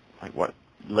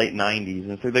late 90s,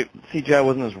 and so CGI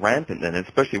wasn't as rampant then. It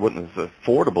especially wasn't as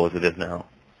affordable as it is now.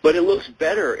 But it looks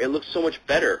better. It looks so much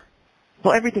better.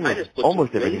 Well, everything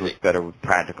looks better with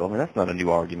practical. I mean, that's not a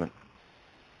new argument.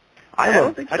 I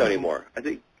don't think so anymore. I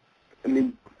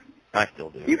still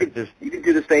do. You can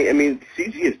do the same. I mean,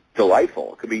 CG is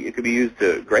delightful. It could be used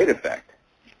to great effect.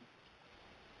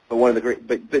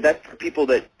 But that's for people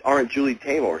that aren't Julie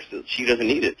Taymor. So she doesn't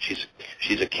need it.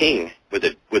 She's a king with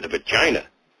a vagina.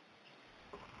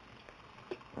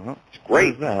 Well, it's great.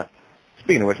 What is that?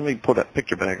 Speaking of which, let me pull that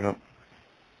picture back up.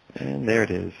 And there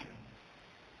it is.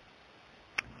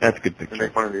 That's a good picture.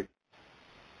 One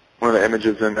of the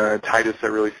images in Titus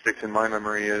that really sticks in my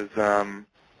memory is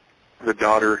the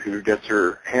daughter who gets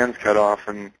her hands cut off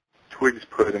and twigs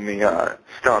put in the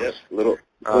stumps. Yes, little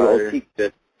teak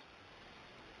bit.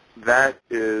 That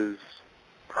is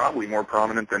probably more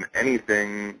prominent than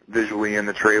anything visually in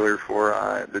the trailer for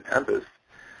The Tempest,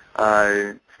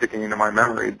 sticking into my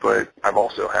memory, but I've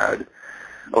also had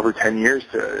over 10 years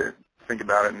to think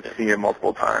about it and see it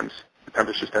multiple times. The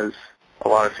Tempest just has a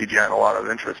lot of CGI and a lot of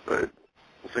interest, but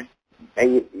we'll see.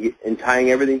 And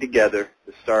tying everything together,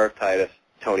 the star of Titus,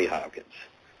 Tony Hopkins.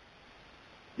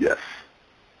 Yes.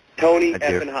 Tony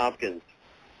effing Hopkins,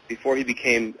 before he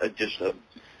became just a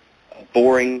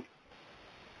boring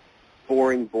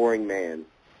man.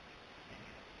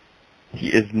 He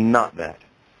is not that.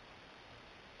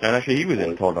 And actually, he was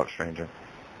in Tall Dark Stranger.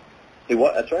 He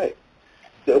was. That's right.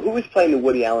 So who was playing the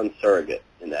Woody Allen surrogate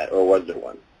in that, or was there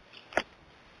one?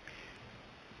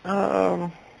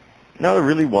 No, there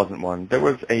really wasn't one. There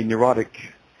was a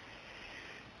neurotic.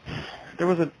 There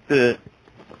was the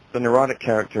neurotic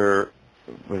character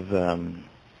was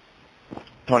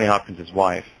Tony Hopkins'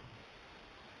 wife.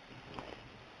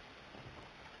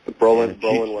 Brolin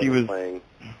wasn't playing.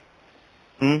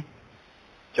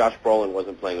 Josh Brolin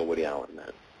wasn't playing a Woody Allen in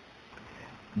that.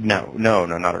 No,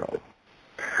 not at all.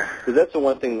 Because that's the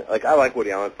one thing. Like, I like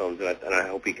Woody Allen films, and I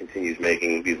hope he continues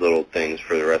making these little things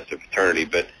for the rest of eternity.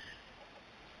 But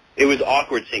it was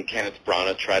awkward seeing Kenneth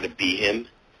Branagh try to be him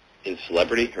in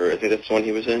Celebrity, or I think that's the one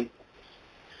he was in.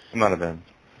 It might have been.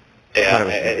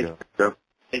 Yeah,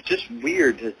 it's just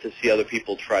weird to see other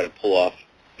people try to pull off.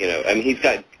 I mean, he's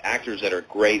got actors that are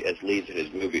great as leads in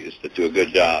his movies that do a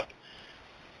good job.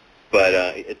 But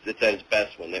it's at his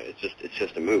best when it's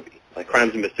just a movie. Like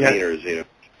Crimes and Misdemeanors,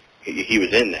 he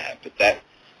was in that. But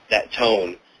that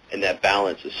tone and that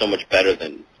balance is so much better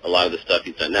than a lot of the stuff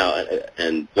he's done now.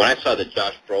 And when I saw that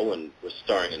Josh Brolin was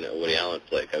starring in a Woody Allen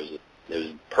flick, it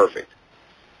was perfect.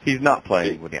 He's not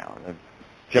playing Woody Allen.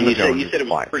 You said it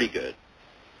was pretty good.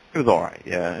 It was all right,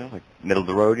 yeah. It was like middle of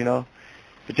the road,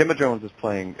 But Gemma Jones is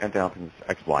playing Anthony Hopkins'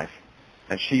 ex-wife.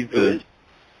 And she's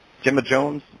Gemma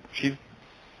Jones? She's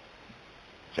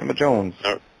Gemma Jones.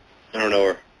 I don't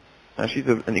know her. She's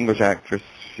an English actress.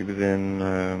 She was in,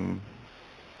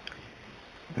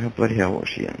 oh, bloody hell, what was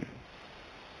she in?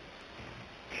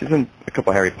 She's in a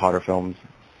couple of Harry Potter films.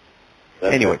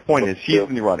 Anyway, point is, she's a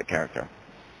neurotic character.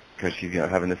 Because she's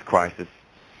having this crisis.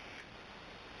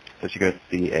 So she goes to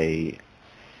see a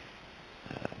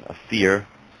seer,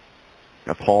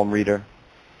 a palm reader.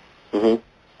 Mm-hmm.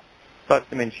 But,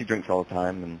 I mean, she drinks all the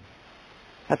time, and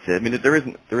that's it. I mean, there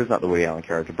is not the Woody Allen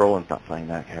character. Brolin's not playing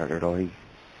that character at all. He's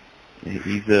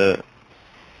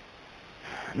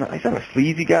not a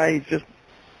sleazy guy.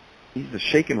 He's a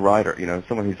shaken rider.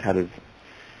 Someone who's had his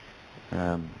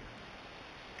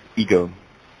ego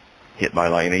hit by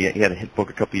life. He had a hit book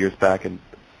a couple of years back, and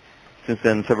since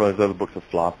then several of his other books have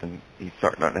flopped, and he's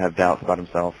starting to have doubts about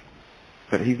himself.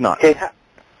 But he's not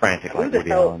frantic like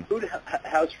Woody Allen.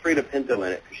 How's Frida Pinto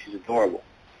in it? Because she's adorable.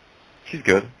 She's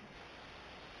good.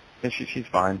 And she's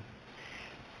fine.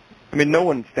 I mean, no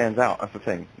one stands out. That's the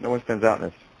thing. No one stands out in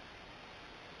this.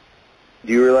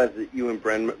 Do you realize that Ewan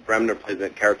Bremner plays a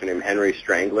character named Henry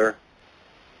Strangler?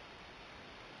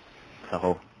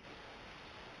 Oh.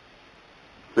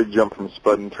 Big jump from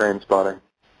Spud and Trainspotting.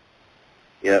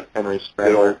 Yep. Henry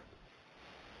Strangler.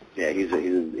 Yeah, he's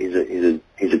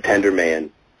a tender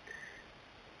man.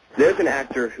 There's an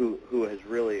actor who has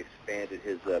really expanded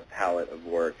his palette of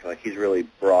work. Like, he's really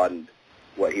broadened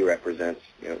what he represents.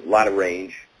 A lot of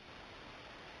range.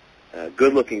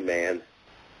 Good-looking man.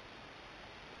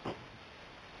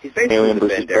 He's basically the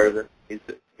Banderas.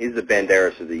 He's the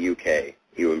Banderas of the UK,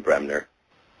 Ewan Bremner.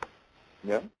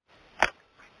 Yeah.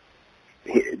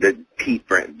 The Pete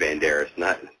Banderas,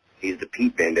 he's the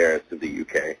Pete Banderas of the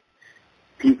UK.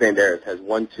 Pete Banderas has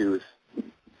one tooth,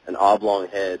 an oblong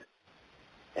head,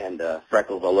 and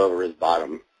freckles all over his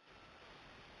bottom.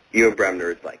 Ewan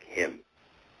Bremner is like him.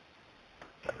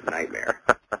 Nightmare.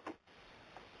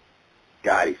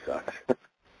 God, he sucks.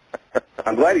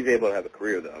 I'm glad he's able to have a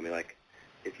career, though. I mean, like,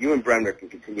 if Ewan Bremner can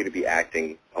continue to be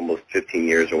acting almost 15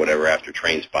 years or whatever after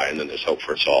Trainspotting, then there's hope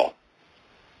for us all.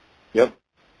 Yep.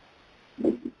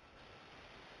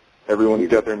 Everyone's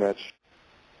got their niche.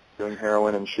 Doing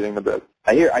heroin and shitting the bed.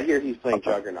 I hear he's playing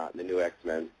Juggernaut in the new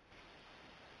X-Men.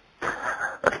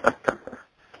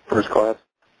 First class.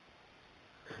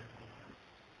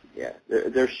 Yeah,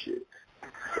 they're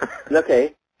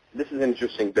okay, this is an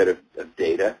interesting bit of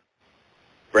data.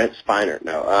 Brent Spiner,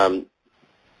 no.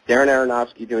 Darren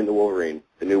Aronofsky doing the Wolverine,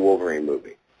 the new Wolverine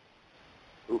movie.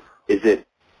 Oof. Is it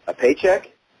a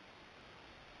paycheck,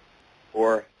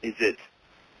 or is it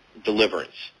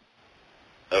deliverance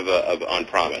of on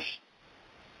promise?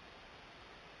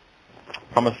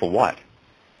 Promise for what?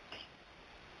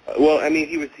 Well, I mean,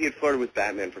 he had flirted with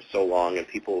Batman for so long, and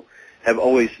people have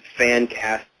always fan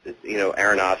cast,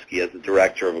 Aronofsky as the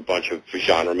director of a bunch of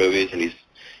genre movies, and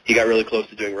he got really close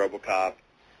to doing RoboCop, got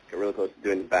really close to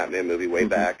doing the Batman movie way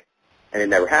back, and it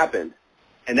never happened.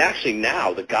 And actually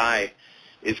now the guy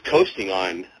is coasting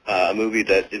on a movie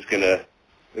that is going to,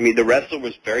 I mean, The Wrestler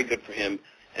was very good for him,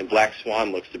 and Black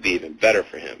Swan looks to be even better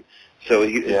for him. So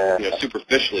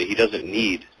superficially, he doesn't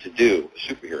need to do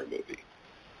a superhero movie.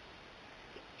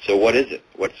 So what is it?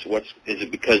 Is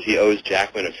it because he owes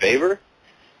Jackman a favor,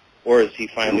 or is he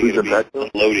finally going to be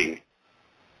unloading?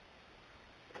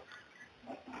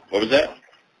 What was that?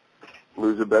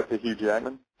 Lose a bet to Hugh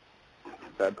Jackman?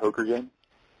 Bad poker game?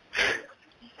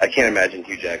 I can't imagine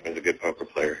Hugh Jackman's a good poker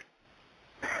player.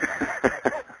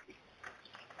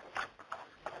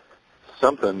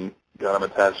 Something got him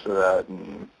attached to that,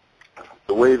 and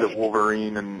the way that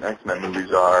Wolverine and X-Men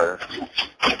movies are,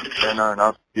 they're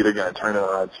not either going to turn it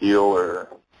on its heel, or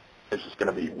it's just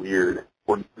going to be weird,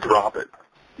 or drop it.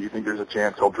 Do you think there's a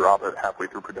chance he'll drop it halfway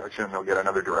through production and they'll get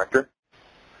another director?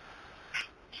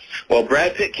 Well,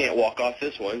 Brad Pitt can't walk off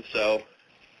this one, so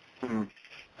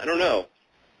I don't know.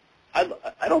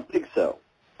 I don't think so.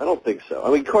 I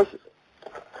mean, of course,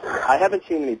 I haven't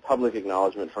seen any public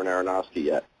acknowledgement for an Aronofsky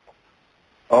yet.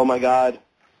 Oh, my God.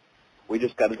 We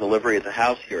just got a delivery at the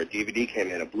house here. A DVD came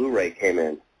in. A Blu-ray came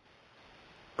in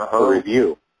for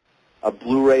review. A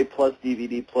Blu-ray plus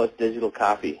DVD plus digital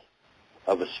copy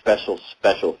of a special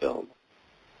film.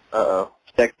 Uh-oh.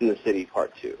 Sex and the City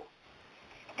Part 2.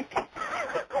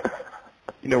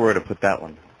 You know where to put that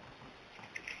one.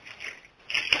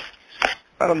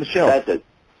 Right on the shelf. That's it.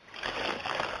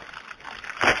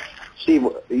 Steve,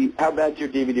 how bad's your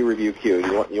DVD review queue?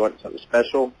 You want something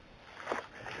special?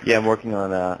 Yeah, I'm working on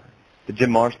the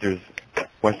Jim Marsters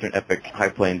Western epic High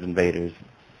Plains Invaders,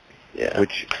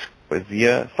 which was the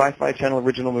Sci-Fi Channel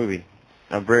original movie.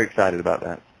 I'm very excited about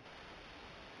that.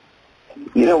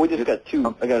 We just got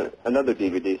I got another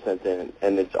DVD sent in,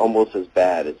 and it's almost as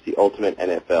bad. It's The Ultimate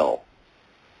NFL.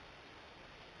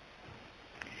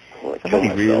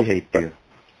 Somebody really hates you.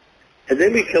 Has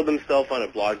anybody killed themselves on a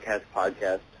broadcast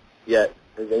podcast yet?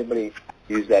 Has anybody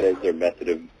used that as their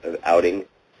method of outing?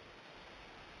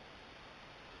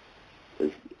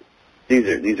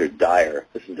 These are dire.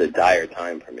 This is a dire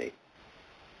time for me.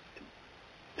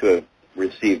 To have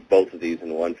received both of these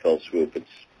in one fell swoop, it's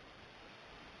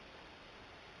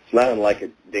not unlike a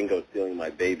dingo stealing my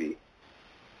baby.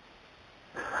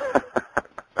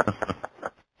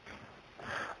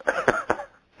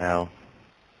 Now,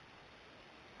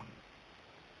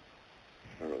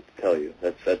 I don't know what to tell you.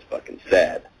 That's fucking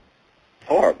sad. It's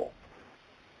horrible.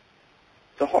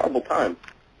 It's a horrible time.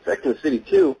 Sex and the City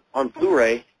 2 on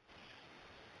Blu-ray.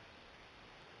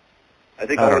 I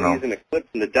think I'm using a clip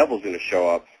and the devil's going to show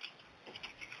up.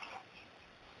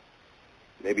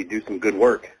 Maybe do some good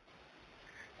work.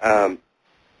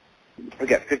 We've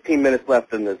got 15 minutes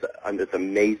left on this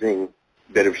amazing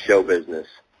bit of show business.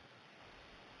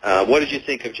 What did you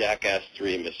think of Jackass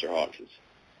 3, Mr. Hawkins?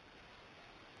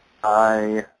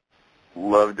 I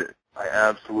loved it. I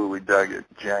absolutely dug it.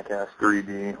 Jackass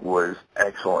 3D was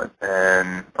excellent,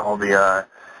 and all the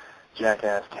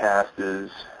Jackass cast is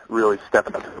really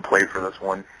stepping up to the plate for this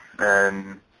one.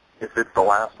 And if it's the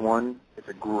last one, it's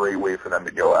a great way for them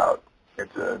to go out.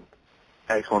 It's an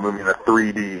excellent movie, and the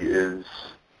 3D is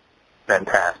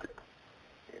fantastic.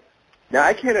 Now,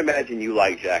 I can't imagine you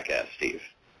like Jackass, Steve.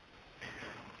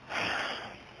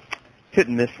 Hit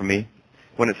and miss for me.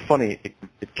 When it's funny,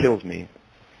 it kills me.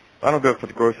 I don't go for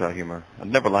the gross-out humor. I've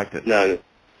never liked it. No.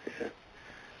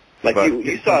 Like,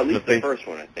 you saw at least the first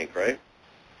one, I think, right?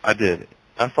 I did.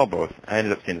 I saw both. I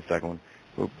ended up seeing the second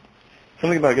one.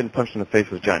 Something about getting punched in the face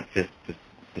with a giant fist just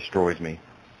destroys me.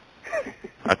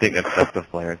 I think that's stuff's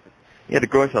hilarious. Yeah, the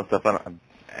gross out stuff,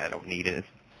 I don't need it. It's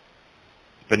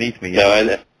beneath me. No,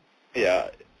 and yeah,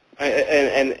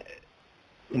 and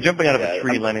jumping out of a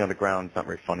tree, landing on the ground, is not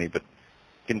very funny, but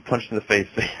getting punched in the face,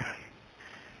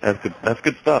 that's good. That's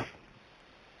good stuff.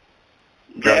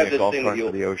 Driving a golf cart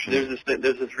into the ocean.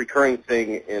 There's this recurring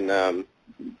thing in the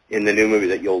new movie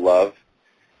that you'll love,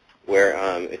 where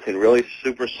it's in really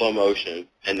super slow motion,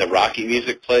 and the Rocky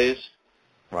music plays.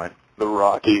 Right. The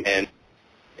Rocky. And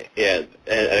yeah,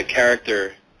 and a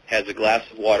character has a glass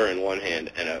of water in one hand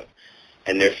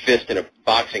and their fist in a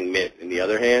boxing mitt in the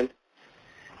other hand,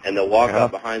 and they'll walk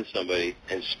up behind somebody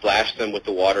and splash them with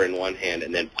the water in one hand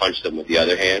and then punch them with the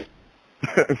other hand.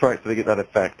 Right, so they get that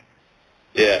effect.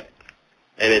 Yeah,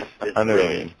 and it's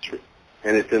brilliant.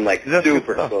 And it's in like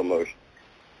super slow motion.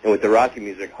 And with the Rocky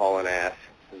music hauling ass,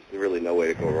 there's really no way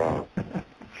to go wrong.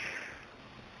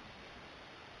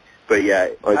 But yeah,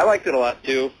 I liked it a lot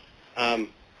too.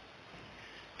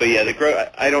 But yeah,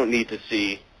 I don't need to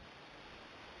see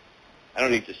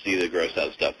the gross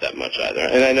out stuff that much either.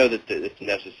 And I know that it's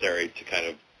necessary to kind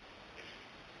of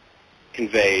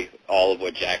convey all of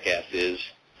what Jackass is.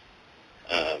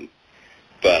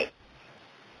 But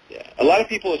yeah, a lot of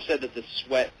people have said that the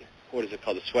sweat, what is it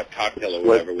called, the sweat cocktail or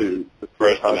whatever, was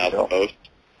grossed them out the most.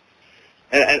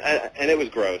 And it was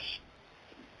gross.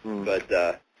 But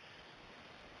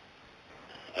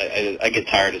I get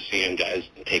tired of seeing guys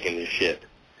taking this shit.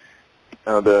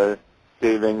 The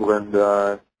Dave England,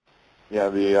 the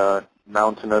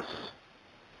mountainous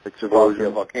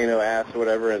explosion, volcano ass or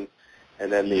whatever, and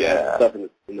then the stuff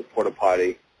in the porta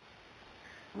potty.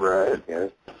 Right. Yeah.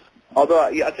 Although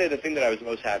I'll tell you the thing that I was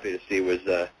most happy to see was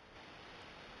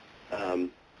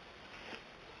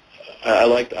I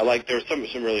liked there were some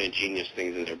really ingenious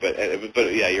things in there, but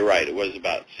yeah, you're right. It was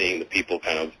about seeing the people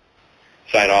kind of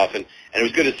sign off, and it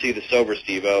was good to see the sober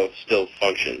Steve-O still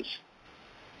functions,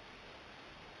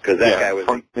 because that guy was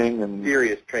a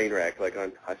serious train wreck. Like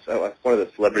I saw one of the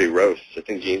celebrity roasts, I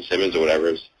think Gene Simmons or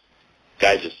whatever.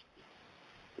 Guy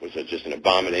was just an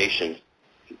abomination,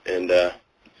 and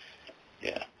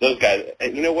yeah, those guys.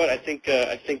 And you know what? I think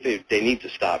they need to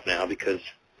stop now, because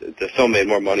the film made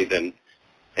more money than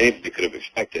anybody could have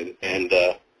expected, and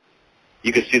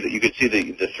you could see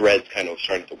the threads kind of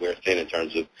starting to wear thin in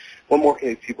terms of what more can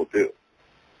these people do.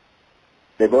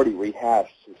 They've already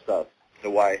rehashed some stuff, so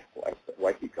why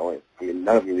keep going? I mean,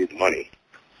 none of you need the money.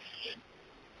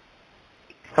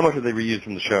 How much have they reused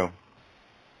from the show?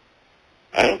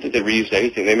 I don't think they reused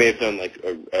anything. They may have done like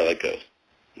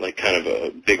kind of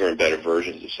a bigger and better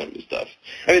versions of some of the stuff.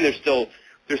 I mean, there's still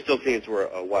scenes where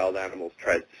wild animals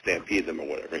tries to stampede them or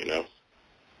whatever, you know.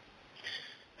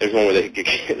 There's one where there's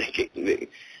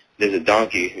a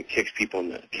donkey who kicks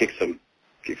people kicks them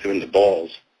in the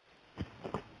balls.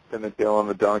 And the tail on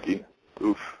the donkey.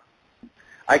 Oof.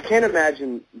 I can't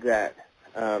imagine that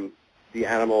the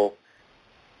animal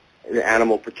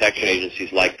protection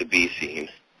agencies like the bee scene.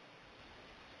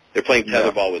 They're playing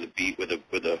tetherball with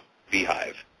a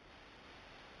beehive.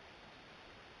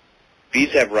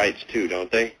 Bees have rights too,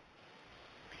 don't they?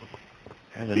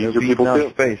 And there are no bees in outer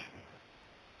space.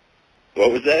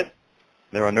 What was that?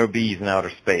 There are no bees in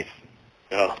outer space.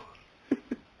 Oh.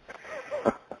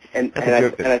 and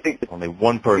I think only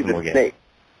one person will get it.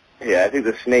 Yeah, I think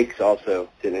the snakes also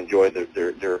didn't enjoy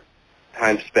their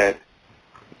time spent.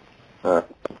 Don't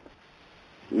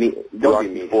be mean.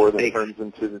 Before that turns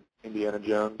into Indiana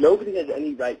Jones. Nobody has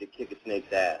any right to kick a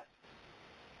snake's ass.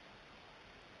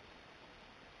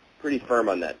 Pretty firm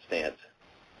on that stance.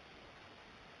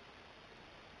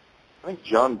 I think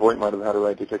John Voight might have had a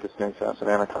right to kick a snake's ass in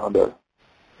Anaconda.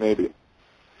 Maybe.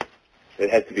 It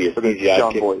had to be a CGI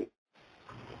John kick. Voight.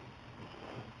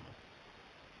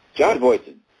 John Voight's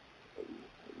a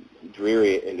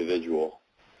dreary individual.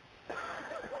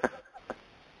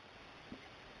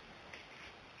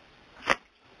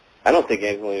 I don't think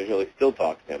Angelina Jolie still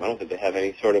talks to him. I don't think they have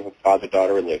any sort of a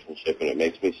father-daughter relationship, and it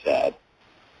makes me sad.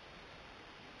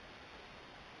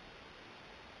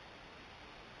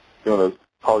 One of those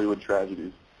Hollywood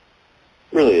tragedies.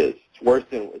 It really is. It's worse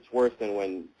than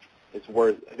when it's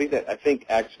worse. I think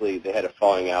actually they had a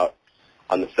falling out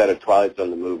on the set of Twilight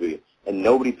Zone the movie, and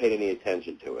nobody paid any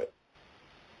attention to it.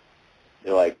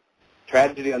 They're like,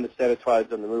 tragedy on the set of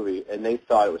Twilight Zone the movie, and they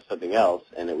thought it was something else,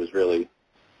 and it was really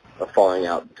a falling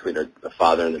out between the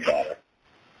father and the daughter.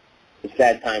 It's a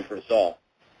sad time for us all.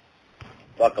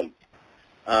 Fuck 'em.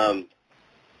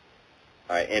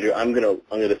 All right, Andrew, I'm gonna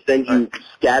send you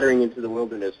scattering into the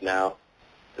wilderness now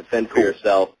to fend for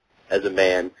yourself as a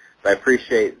man. But I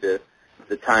appreciate the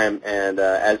time, and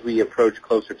as we approach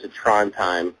closer to Tron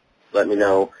time, let me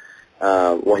know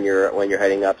when you're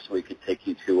heading up, so we could take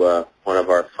you to one of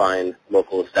our fine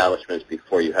local establishments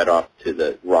before you head off to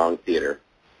the wrong theater.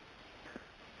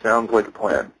 Sounds like a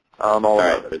plan. I'm all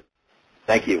about it.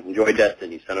 Thank you. Enjoy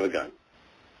Destin, you son of a gun.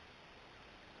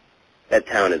 That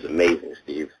town is amazing,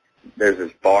 Steve. There's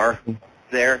this bar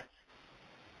there,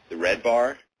 the Red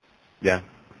Bar. Yeah.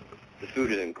 The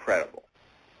food is incredible.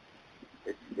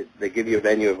 They give you a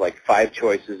menu of like 5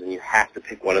 choices, and you have to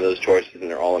pick one of those choices, and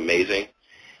they're all amazing.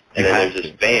 And then there's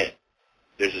this band.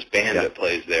 There's this band that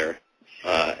plays there,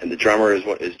 and the drummer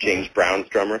is James Brown's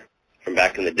drummer from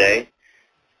back in the day.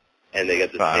 And they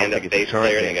got the stand-up bass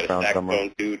player, and they got a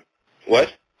saxophone dude.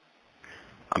 What?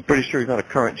 I'm pretty sure he's not a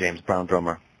current James Brown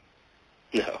drummer.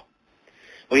 No.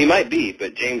 Well, he might be,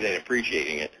 but James ain't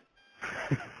appreciating it.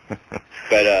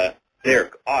 But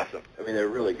they're awesome. I mean, they're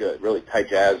really good, really tight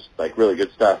jazz, like really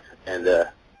good stuff. And they'll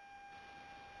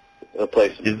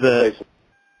play some standards.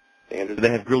 Do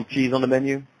they have grilled cheese on the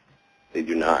menu? They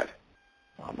do not.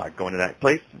 I'm not going to that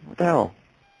place. What the hell?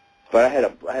 But I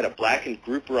had a blackened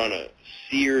grouper on a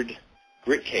seared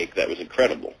grit cake that was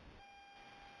incredible.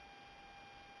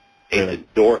 Ate the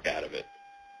dork out of it.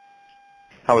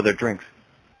 How are their drinks?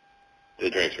 The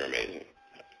drinks are amazing.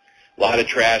 A lot of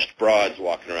trashed broads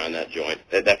walking around that joint.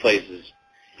 That place is.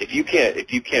 If you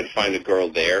can't find a girl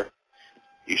there,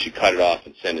 you should cut it off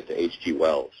and send it to H.G.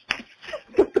 Wells.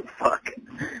 What the fuck?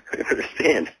 I don't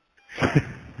understand. I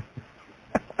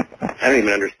don't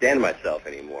even understand myself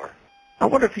anymore. I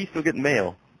wonder if he's still getting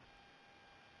mail.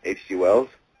 H.G. Wells?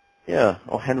 Yeah.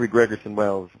 Oh, Henry Gregerson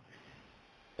Wells. Is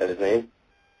that his name?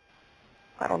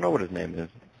 I don't know what his name is.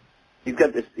 He's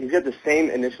got the same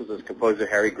initials as composer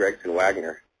Harry Gregson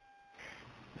Wagner.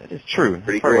 That is true.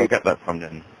 Pretty That's where I great. got that from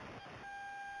then.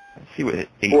 Let's see what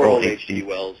Poor old H.G.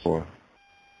 Wells. For.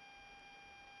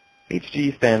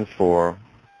 H.G. stands for.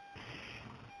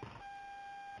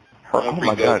 Oh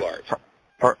my God.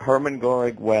 Herman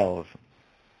Gorig Wells.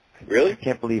 Really? I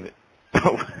can't believe it.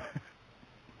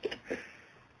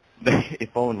 If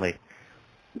only.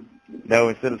 No,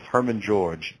 instead it's Herman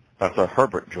George. Sorry,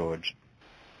 Herbert George.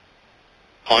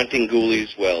 Haunting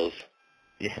Ghoulies Wells.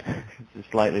 Yeah, it's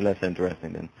slightly less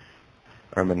interesting than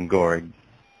Herman Gorig.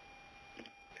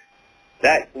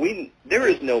 There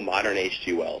is no modern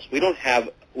H.G. Wells. We don't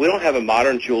have a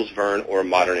modern Jules Verne or a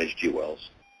modern H.G. Wells.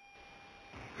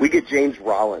 We get James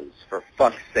Rollins, for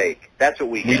fuck's sake. That's what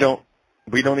we get.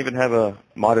 We don't even have a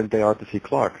modern day Arthur C.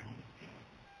 Clarke.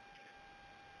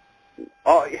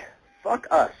 Oh, yeah, fuck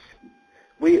us.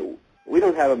 We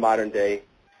don't have a modern day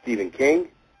Stephen King.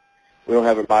 We don't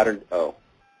have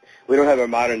a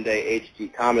modern day H.G.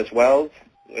 Thomas Wells.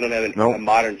 We don't have a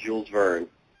modern Jules Verne.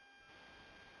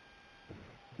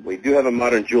 We do have a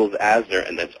modern Jules Asner,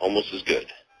 and that's almost as good.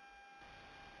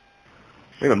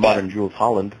 We have a modern Jules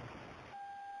Holland.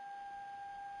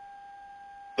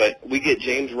 But we get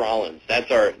James Rollins.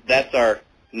 That's our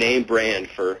name brand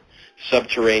for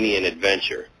subterranean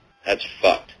adventure. That's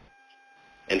fucked.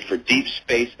 And for deep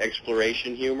space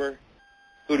exploration humor,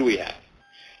 who do we have?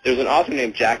 There's an author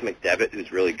named Jack McDevitt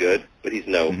who's really good, but he's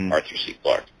no Arthur C.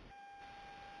 Clarke.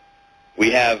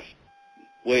 We have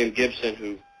William Gibson,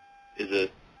 who is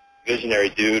a visionary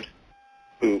dude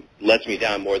who lets me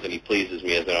down more than he pleases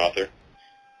me as an author.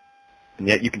 And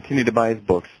yet you continue to buy his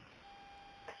books.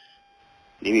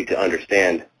 You need to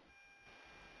understand.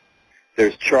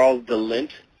 There's Charles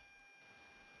DeLint,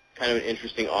 kind of an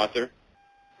interesting author.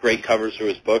 Great covers for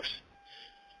his books.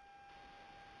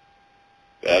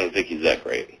 But I don't think he's that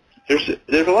great.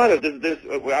 There's a lot of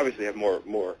we obviously have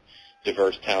more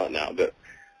diverse talent now, but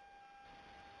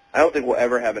I don't think we'll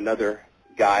ever have another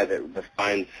guy that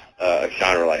defines a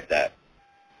genre like that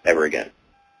ever again.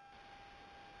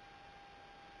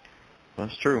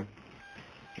 That's true.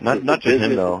 Not just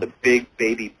him though. The big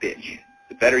baby bitch.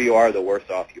 The better you are, the worse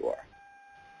off you are.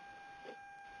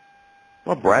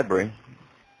 Well, Bradbury.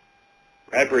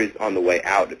 Bradbury's on the way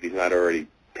out if he's not already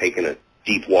taken a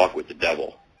deep walk with the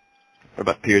devil. What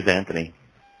about Piers Anthony?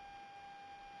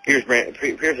 Piers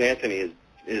Anthony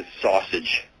is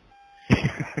sausage.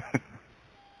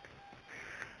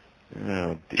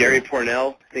 Oh, dear. Jerry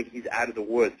Pournelle, I think he's out of the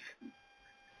woods.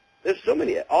 There's so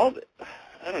many.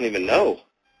 I don't even know.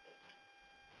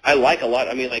 I like a lot.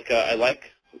 I mean, I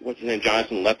like what's his name,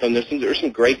 Jonathan Lethem. There's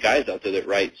some great guys out there that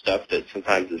write stuff that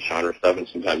sometimes is genre stuff and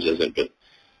sometimes isn't. But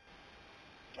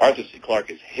Arthur C. Clarke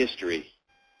is history.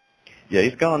 Yeah,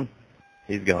 he's gone.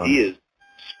 He's gone. He is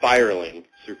spiraling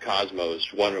through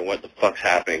cosmos, wondering what the fuck's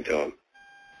happening to him.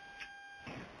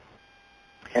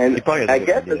 And I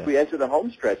guess as we enter the home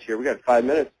stretch here, we got 5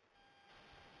 minutes.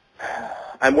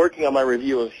 I'm working on my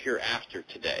review of Hereafter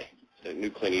today, the new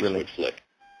Clint Eastwood flick.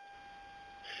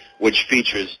 which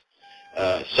features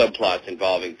subplots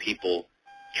involving people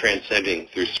transcending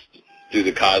through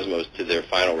the cosmos to their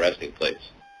final resting place,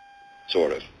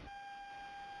 sort of.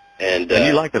 And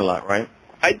you liked it a lot, right?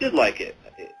 I did like it.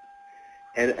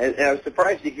 And I was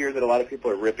surprised to hear that a lot of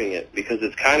people are ripping it because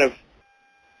it's kind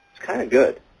of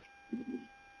good.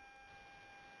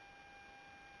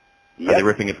 Are they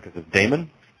ripping it because of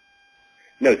Damon?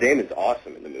 No, Damon's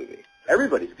awesome in the movie.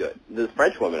 Everybody's good. The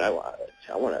French woman, I want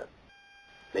to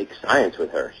make science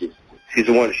with her. She's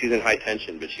the one. She's in High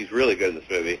Tension, but she's really good in this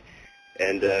movie.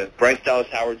 And Bryce Dallas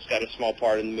Howard's got a small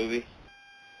part in the movie.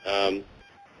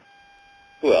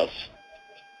 Who else?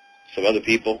 Some other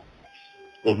people.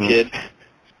 Little kid.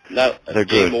 No, They're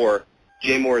Jay good. Moore.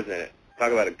 Jay Moore's in it.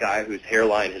 Talk about a guy whose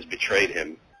hairline has betrayed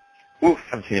him. Oof.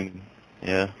 I've seen him.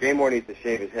 Yeah. Jay Moore needs to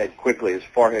shave his head quickly. His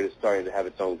forehead is starting to have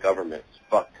its own government. It's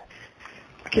fucked.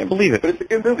 I can't believe it. But it's a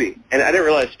good movie, and I didn't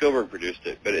realize Spielberg produced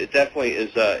it. But it definitely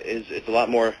is. It's a lot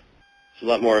more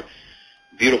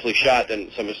beautifully shot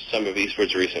than some of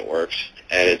Eastwood's recent works,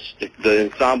 and it's the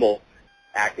ensemble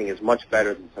acting is much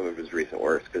better than some of his recent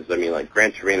works. Because I mean, like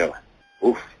Gran Torino,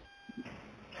 oof.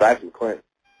 Aside from Clint,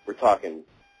 we're talking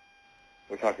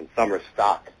summer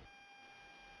stock.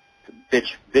 It's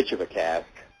a bitch of a cast,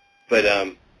 but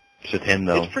It's just him,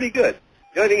 though. it's pretty good.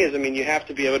 The only thing is, I mean, you have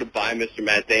to be able to buy Mr.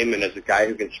 Matt Damon as a guy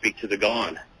who can speak to the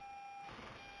gone.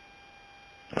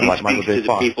 He Like Michael speaks J. to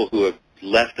Fox. the people who have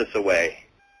left us away,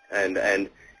 and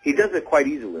he does it quite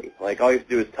easily. Like all you have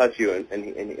to do is touch you,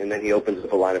 and then he opens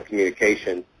up a line of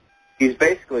communication. He's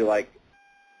basically like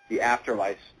the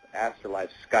afterlife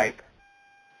Skype,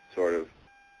 sort of.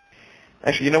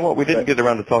 Actually, you know what? We didn't get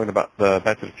around to talking about the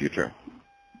Back to the Future.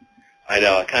 I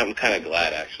know. I'm kind of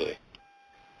glad actually,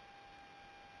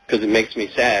 because it makes me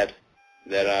sad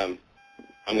that I'm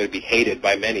going to be hated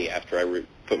by many after I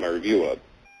put my review up.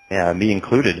 Yeah, me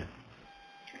included.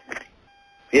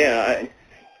 Yeah,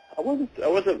 I wasn't.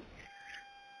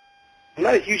 I'm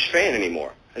not a huge fan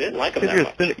anymore. I didn't like him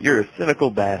that much. You're a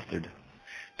cynical bastard.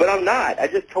 But I'm not. I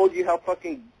just told you how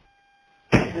fucking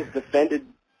Jesus defended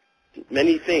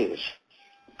many things.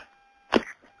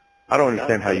 I don't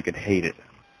understand how you can hate it.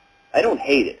 I don't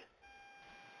hate it.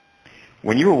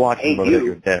 When you were watching Hate Mother at you.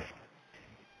 Your Death,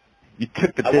 you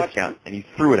took the I watched- discount and you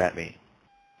threw it at me.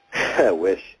 I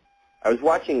wish. I was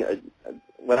watching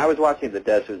when I was watching The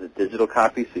Death, it was a digital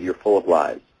copy, so you're full of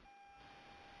lies.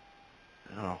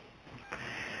 Oh,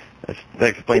 that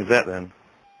explains that then.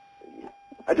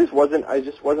 I just wasn't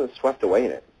swept away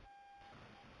in it.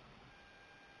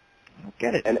 I don't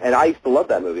get it. And I used to love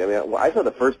that movie. I mean, I saw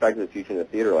the first Back to the Future in the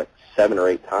theater like 7 or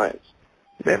 8 times.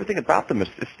 Everything about them is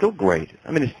still great.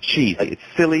 I mean, it's cheesy, it's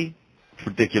silly, it's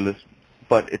ridiculous,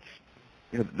 but it's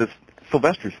the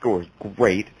Sylvester score is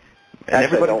great, and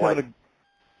Actually, everybody's I don't having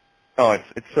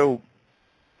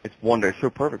it's so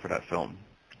perfect for that film.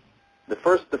 The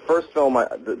first film,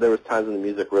 there was times when the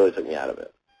music really took me out of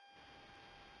it.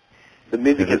 The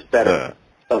music is better.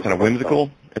 Kind of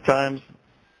whimsical at times.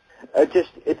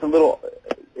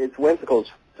 It's whimsical.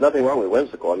 There's nothing wrong with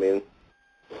whimsical. I mean,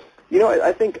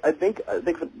 I think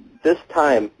this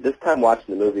time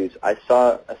watching the movies, I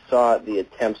saw the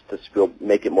attempts to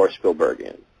make it more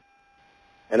Spielbergian,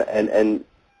 and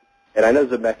I know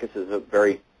Zemeckis is a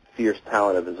very fierce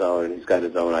talent of his own, and he's got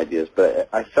his own ideas, but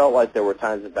I felt like there were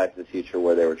times in Back to the Future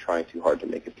where they were trying too hard to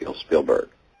make it feel Spielberg,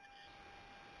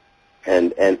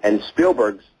 and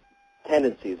Spielberg's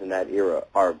tendencies in that era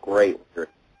are great,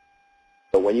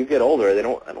 but when you get older, I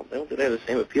don't think they have the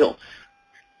same appeal.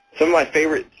 Some of my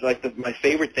favorite, my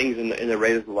favorite things in the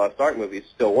Raiders of the Lost Ark movies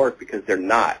still work because they're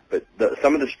not. But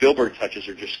some of the Spielberg touches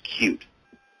are just cute.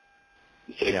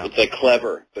 It's like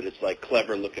clever, but it's like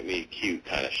clever, look at me, cute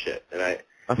kind of shit. And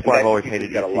that's why I've always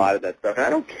hated got a lot of that stuff. And I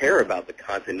don't care about the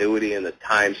continuity and the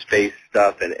time space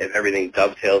stuff and if everything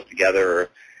dovetails together.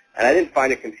 And I didn't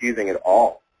find it confusing at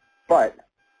all. But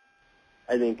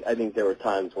I think there were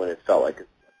times when it felt like a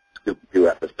Scooby-Doo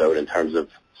episode in terms of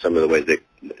some of the ways they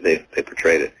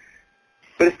portrayed it.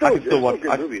 But it's still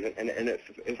good movies, and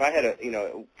if I had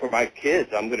for my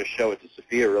kids, I'm going to show it to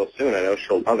Sophia real soon. I know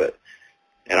she'll love it,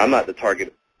 and I'm not the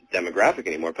target demographic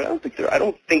anymore. But I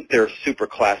don't think they're super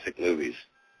classic movies.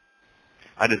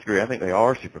 I disagree. I think they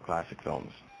are super classic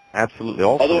films. Absolutely,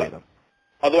 all three of them.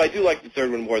 Although I do like the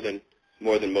third one more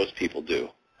than most people do.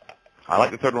 I like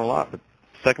the third one a lot, but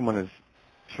the second one is,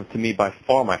 to me, by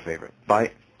far my favorite. By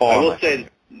far, I will say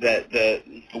that the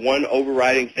one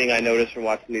overriding thing I noticed from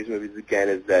watching these movies again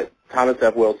is that Thomas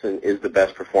F. Wilson is the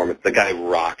best performance. The guy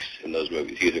rocks in those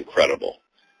movies. He's incredible.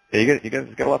 Yeah, you guys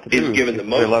got a lot to do. He's given the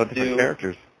most a lot of to different do.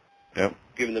 characters. Yep.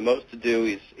 Given the most to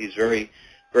do. He's very,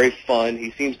 very fun.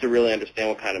 He seems to really understand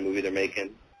what kind of movie they're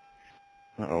making.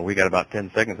 Uh-oh, we got about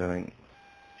 10 seconds, I think.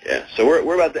 Yeah, so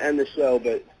we're about to end the show,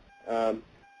 but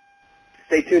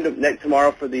stay tuned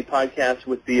tomorrow for the podcast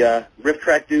with the Riff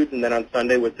Track dudes, and then on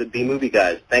Sunday with the B-Movie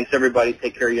guys. Thanks, everybody.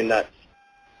 Take care of your nuts.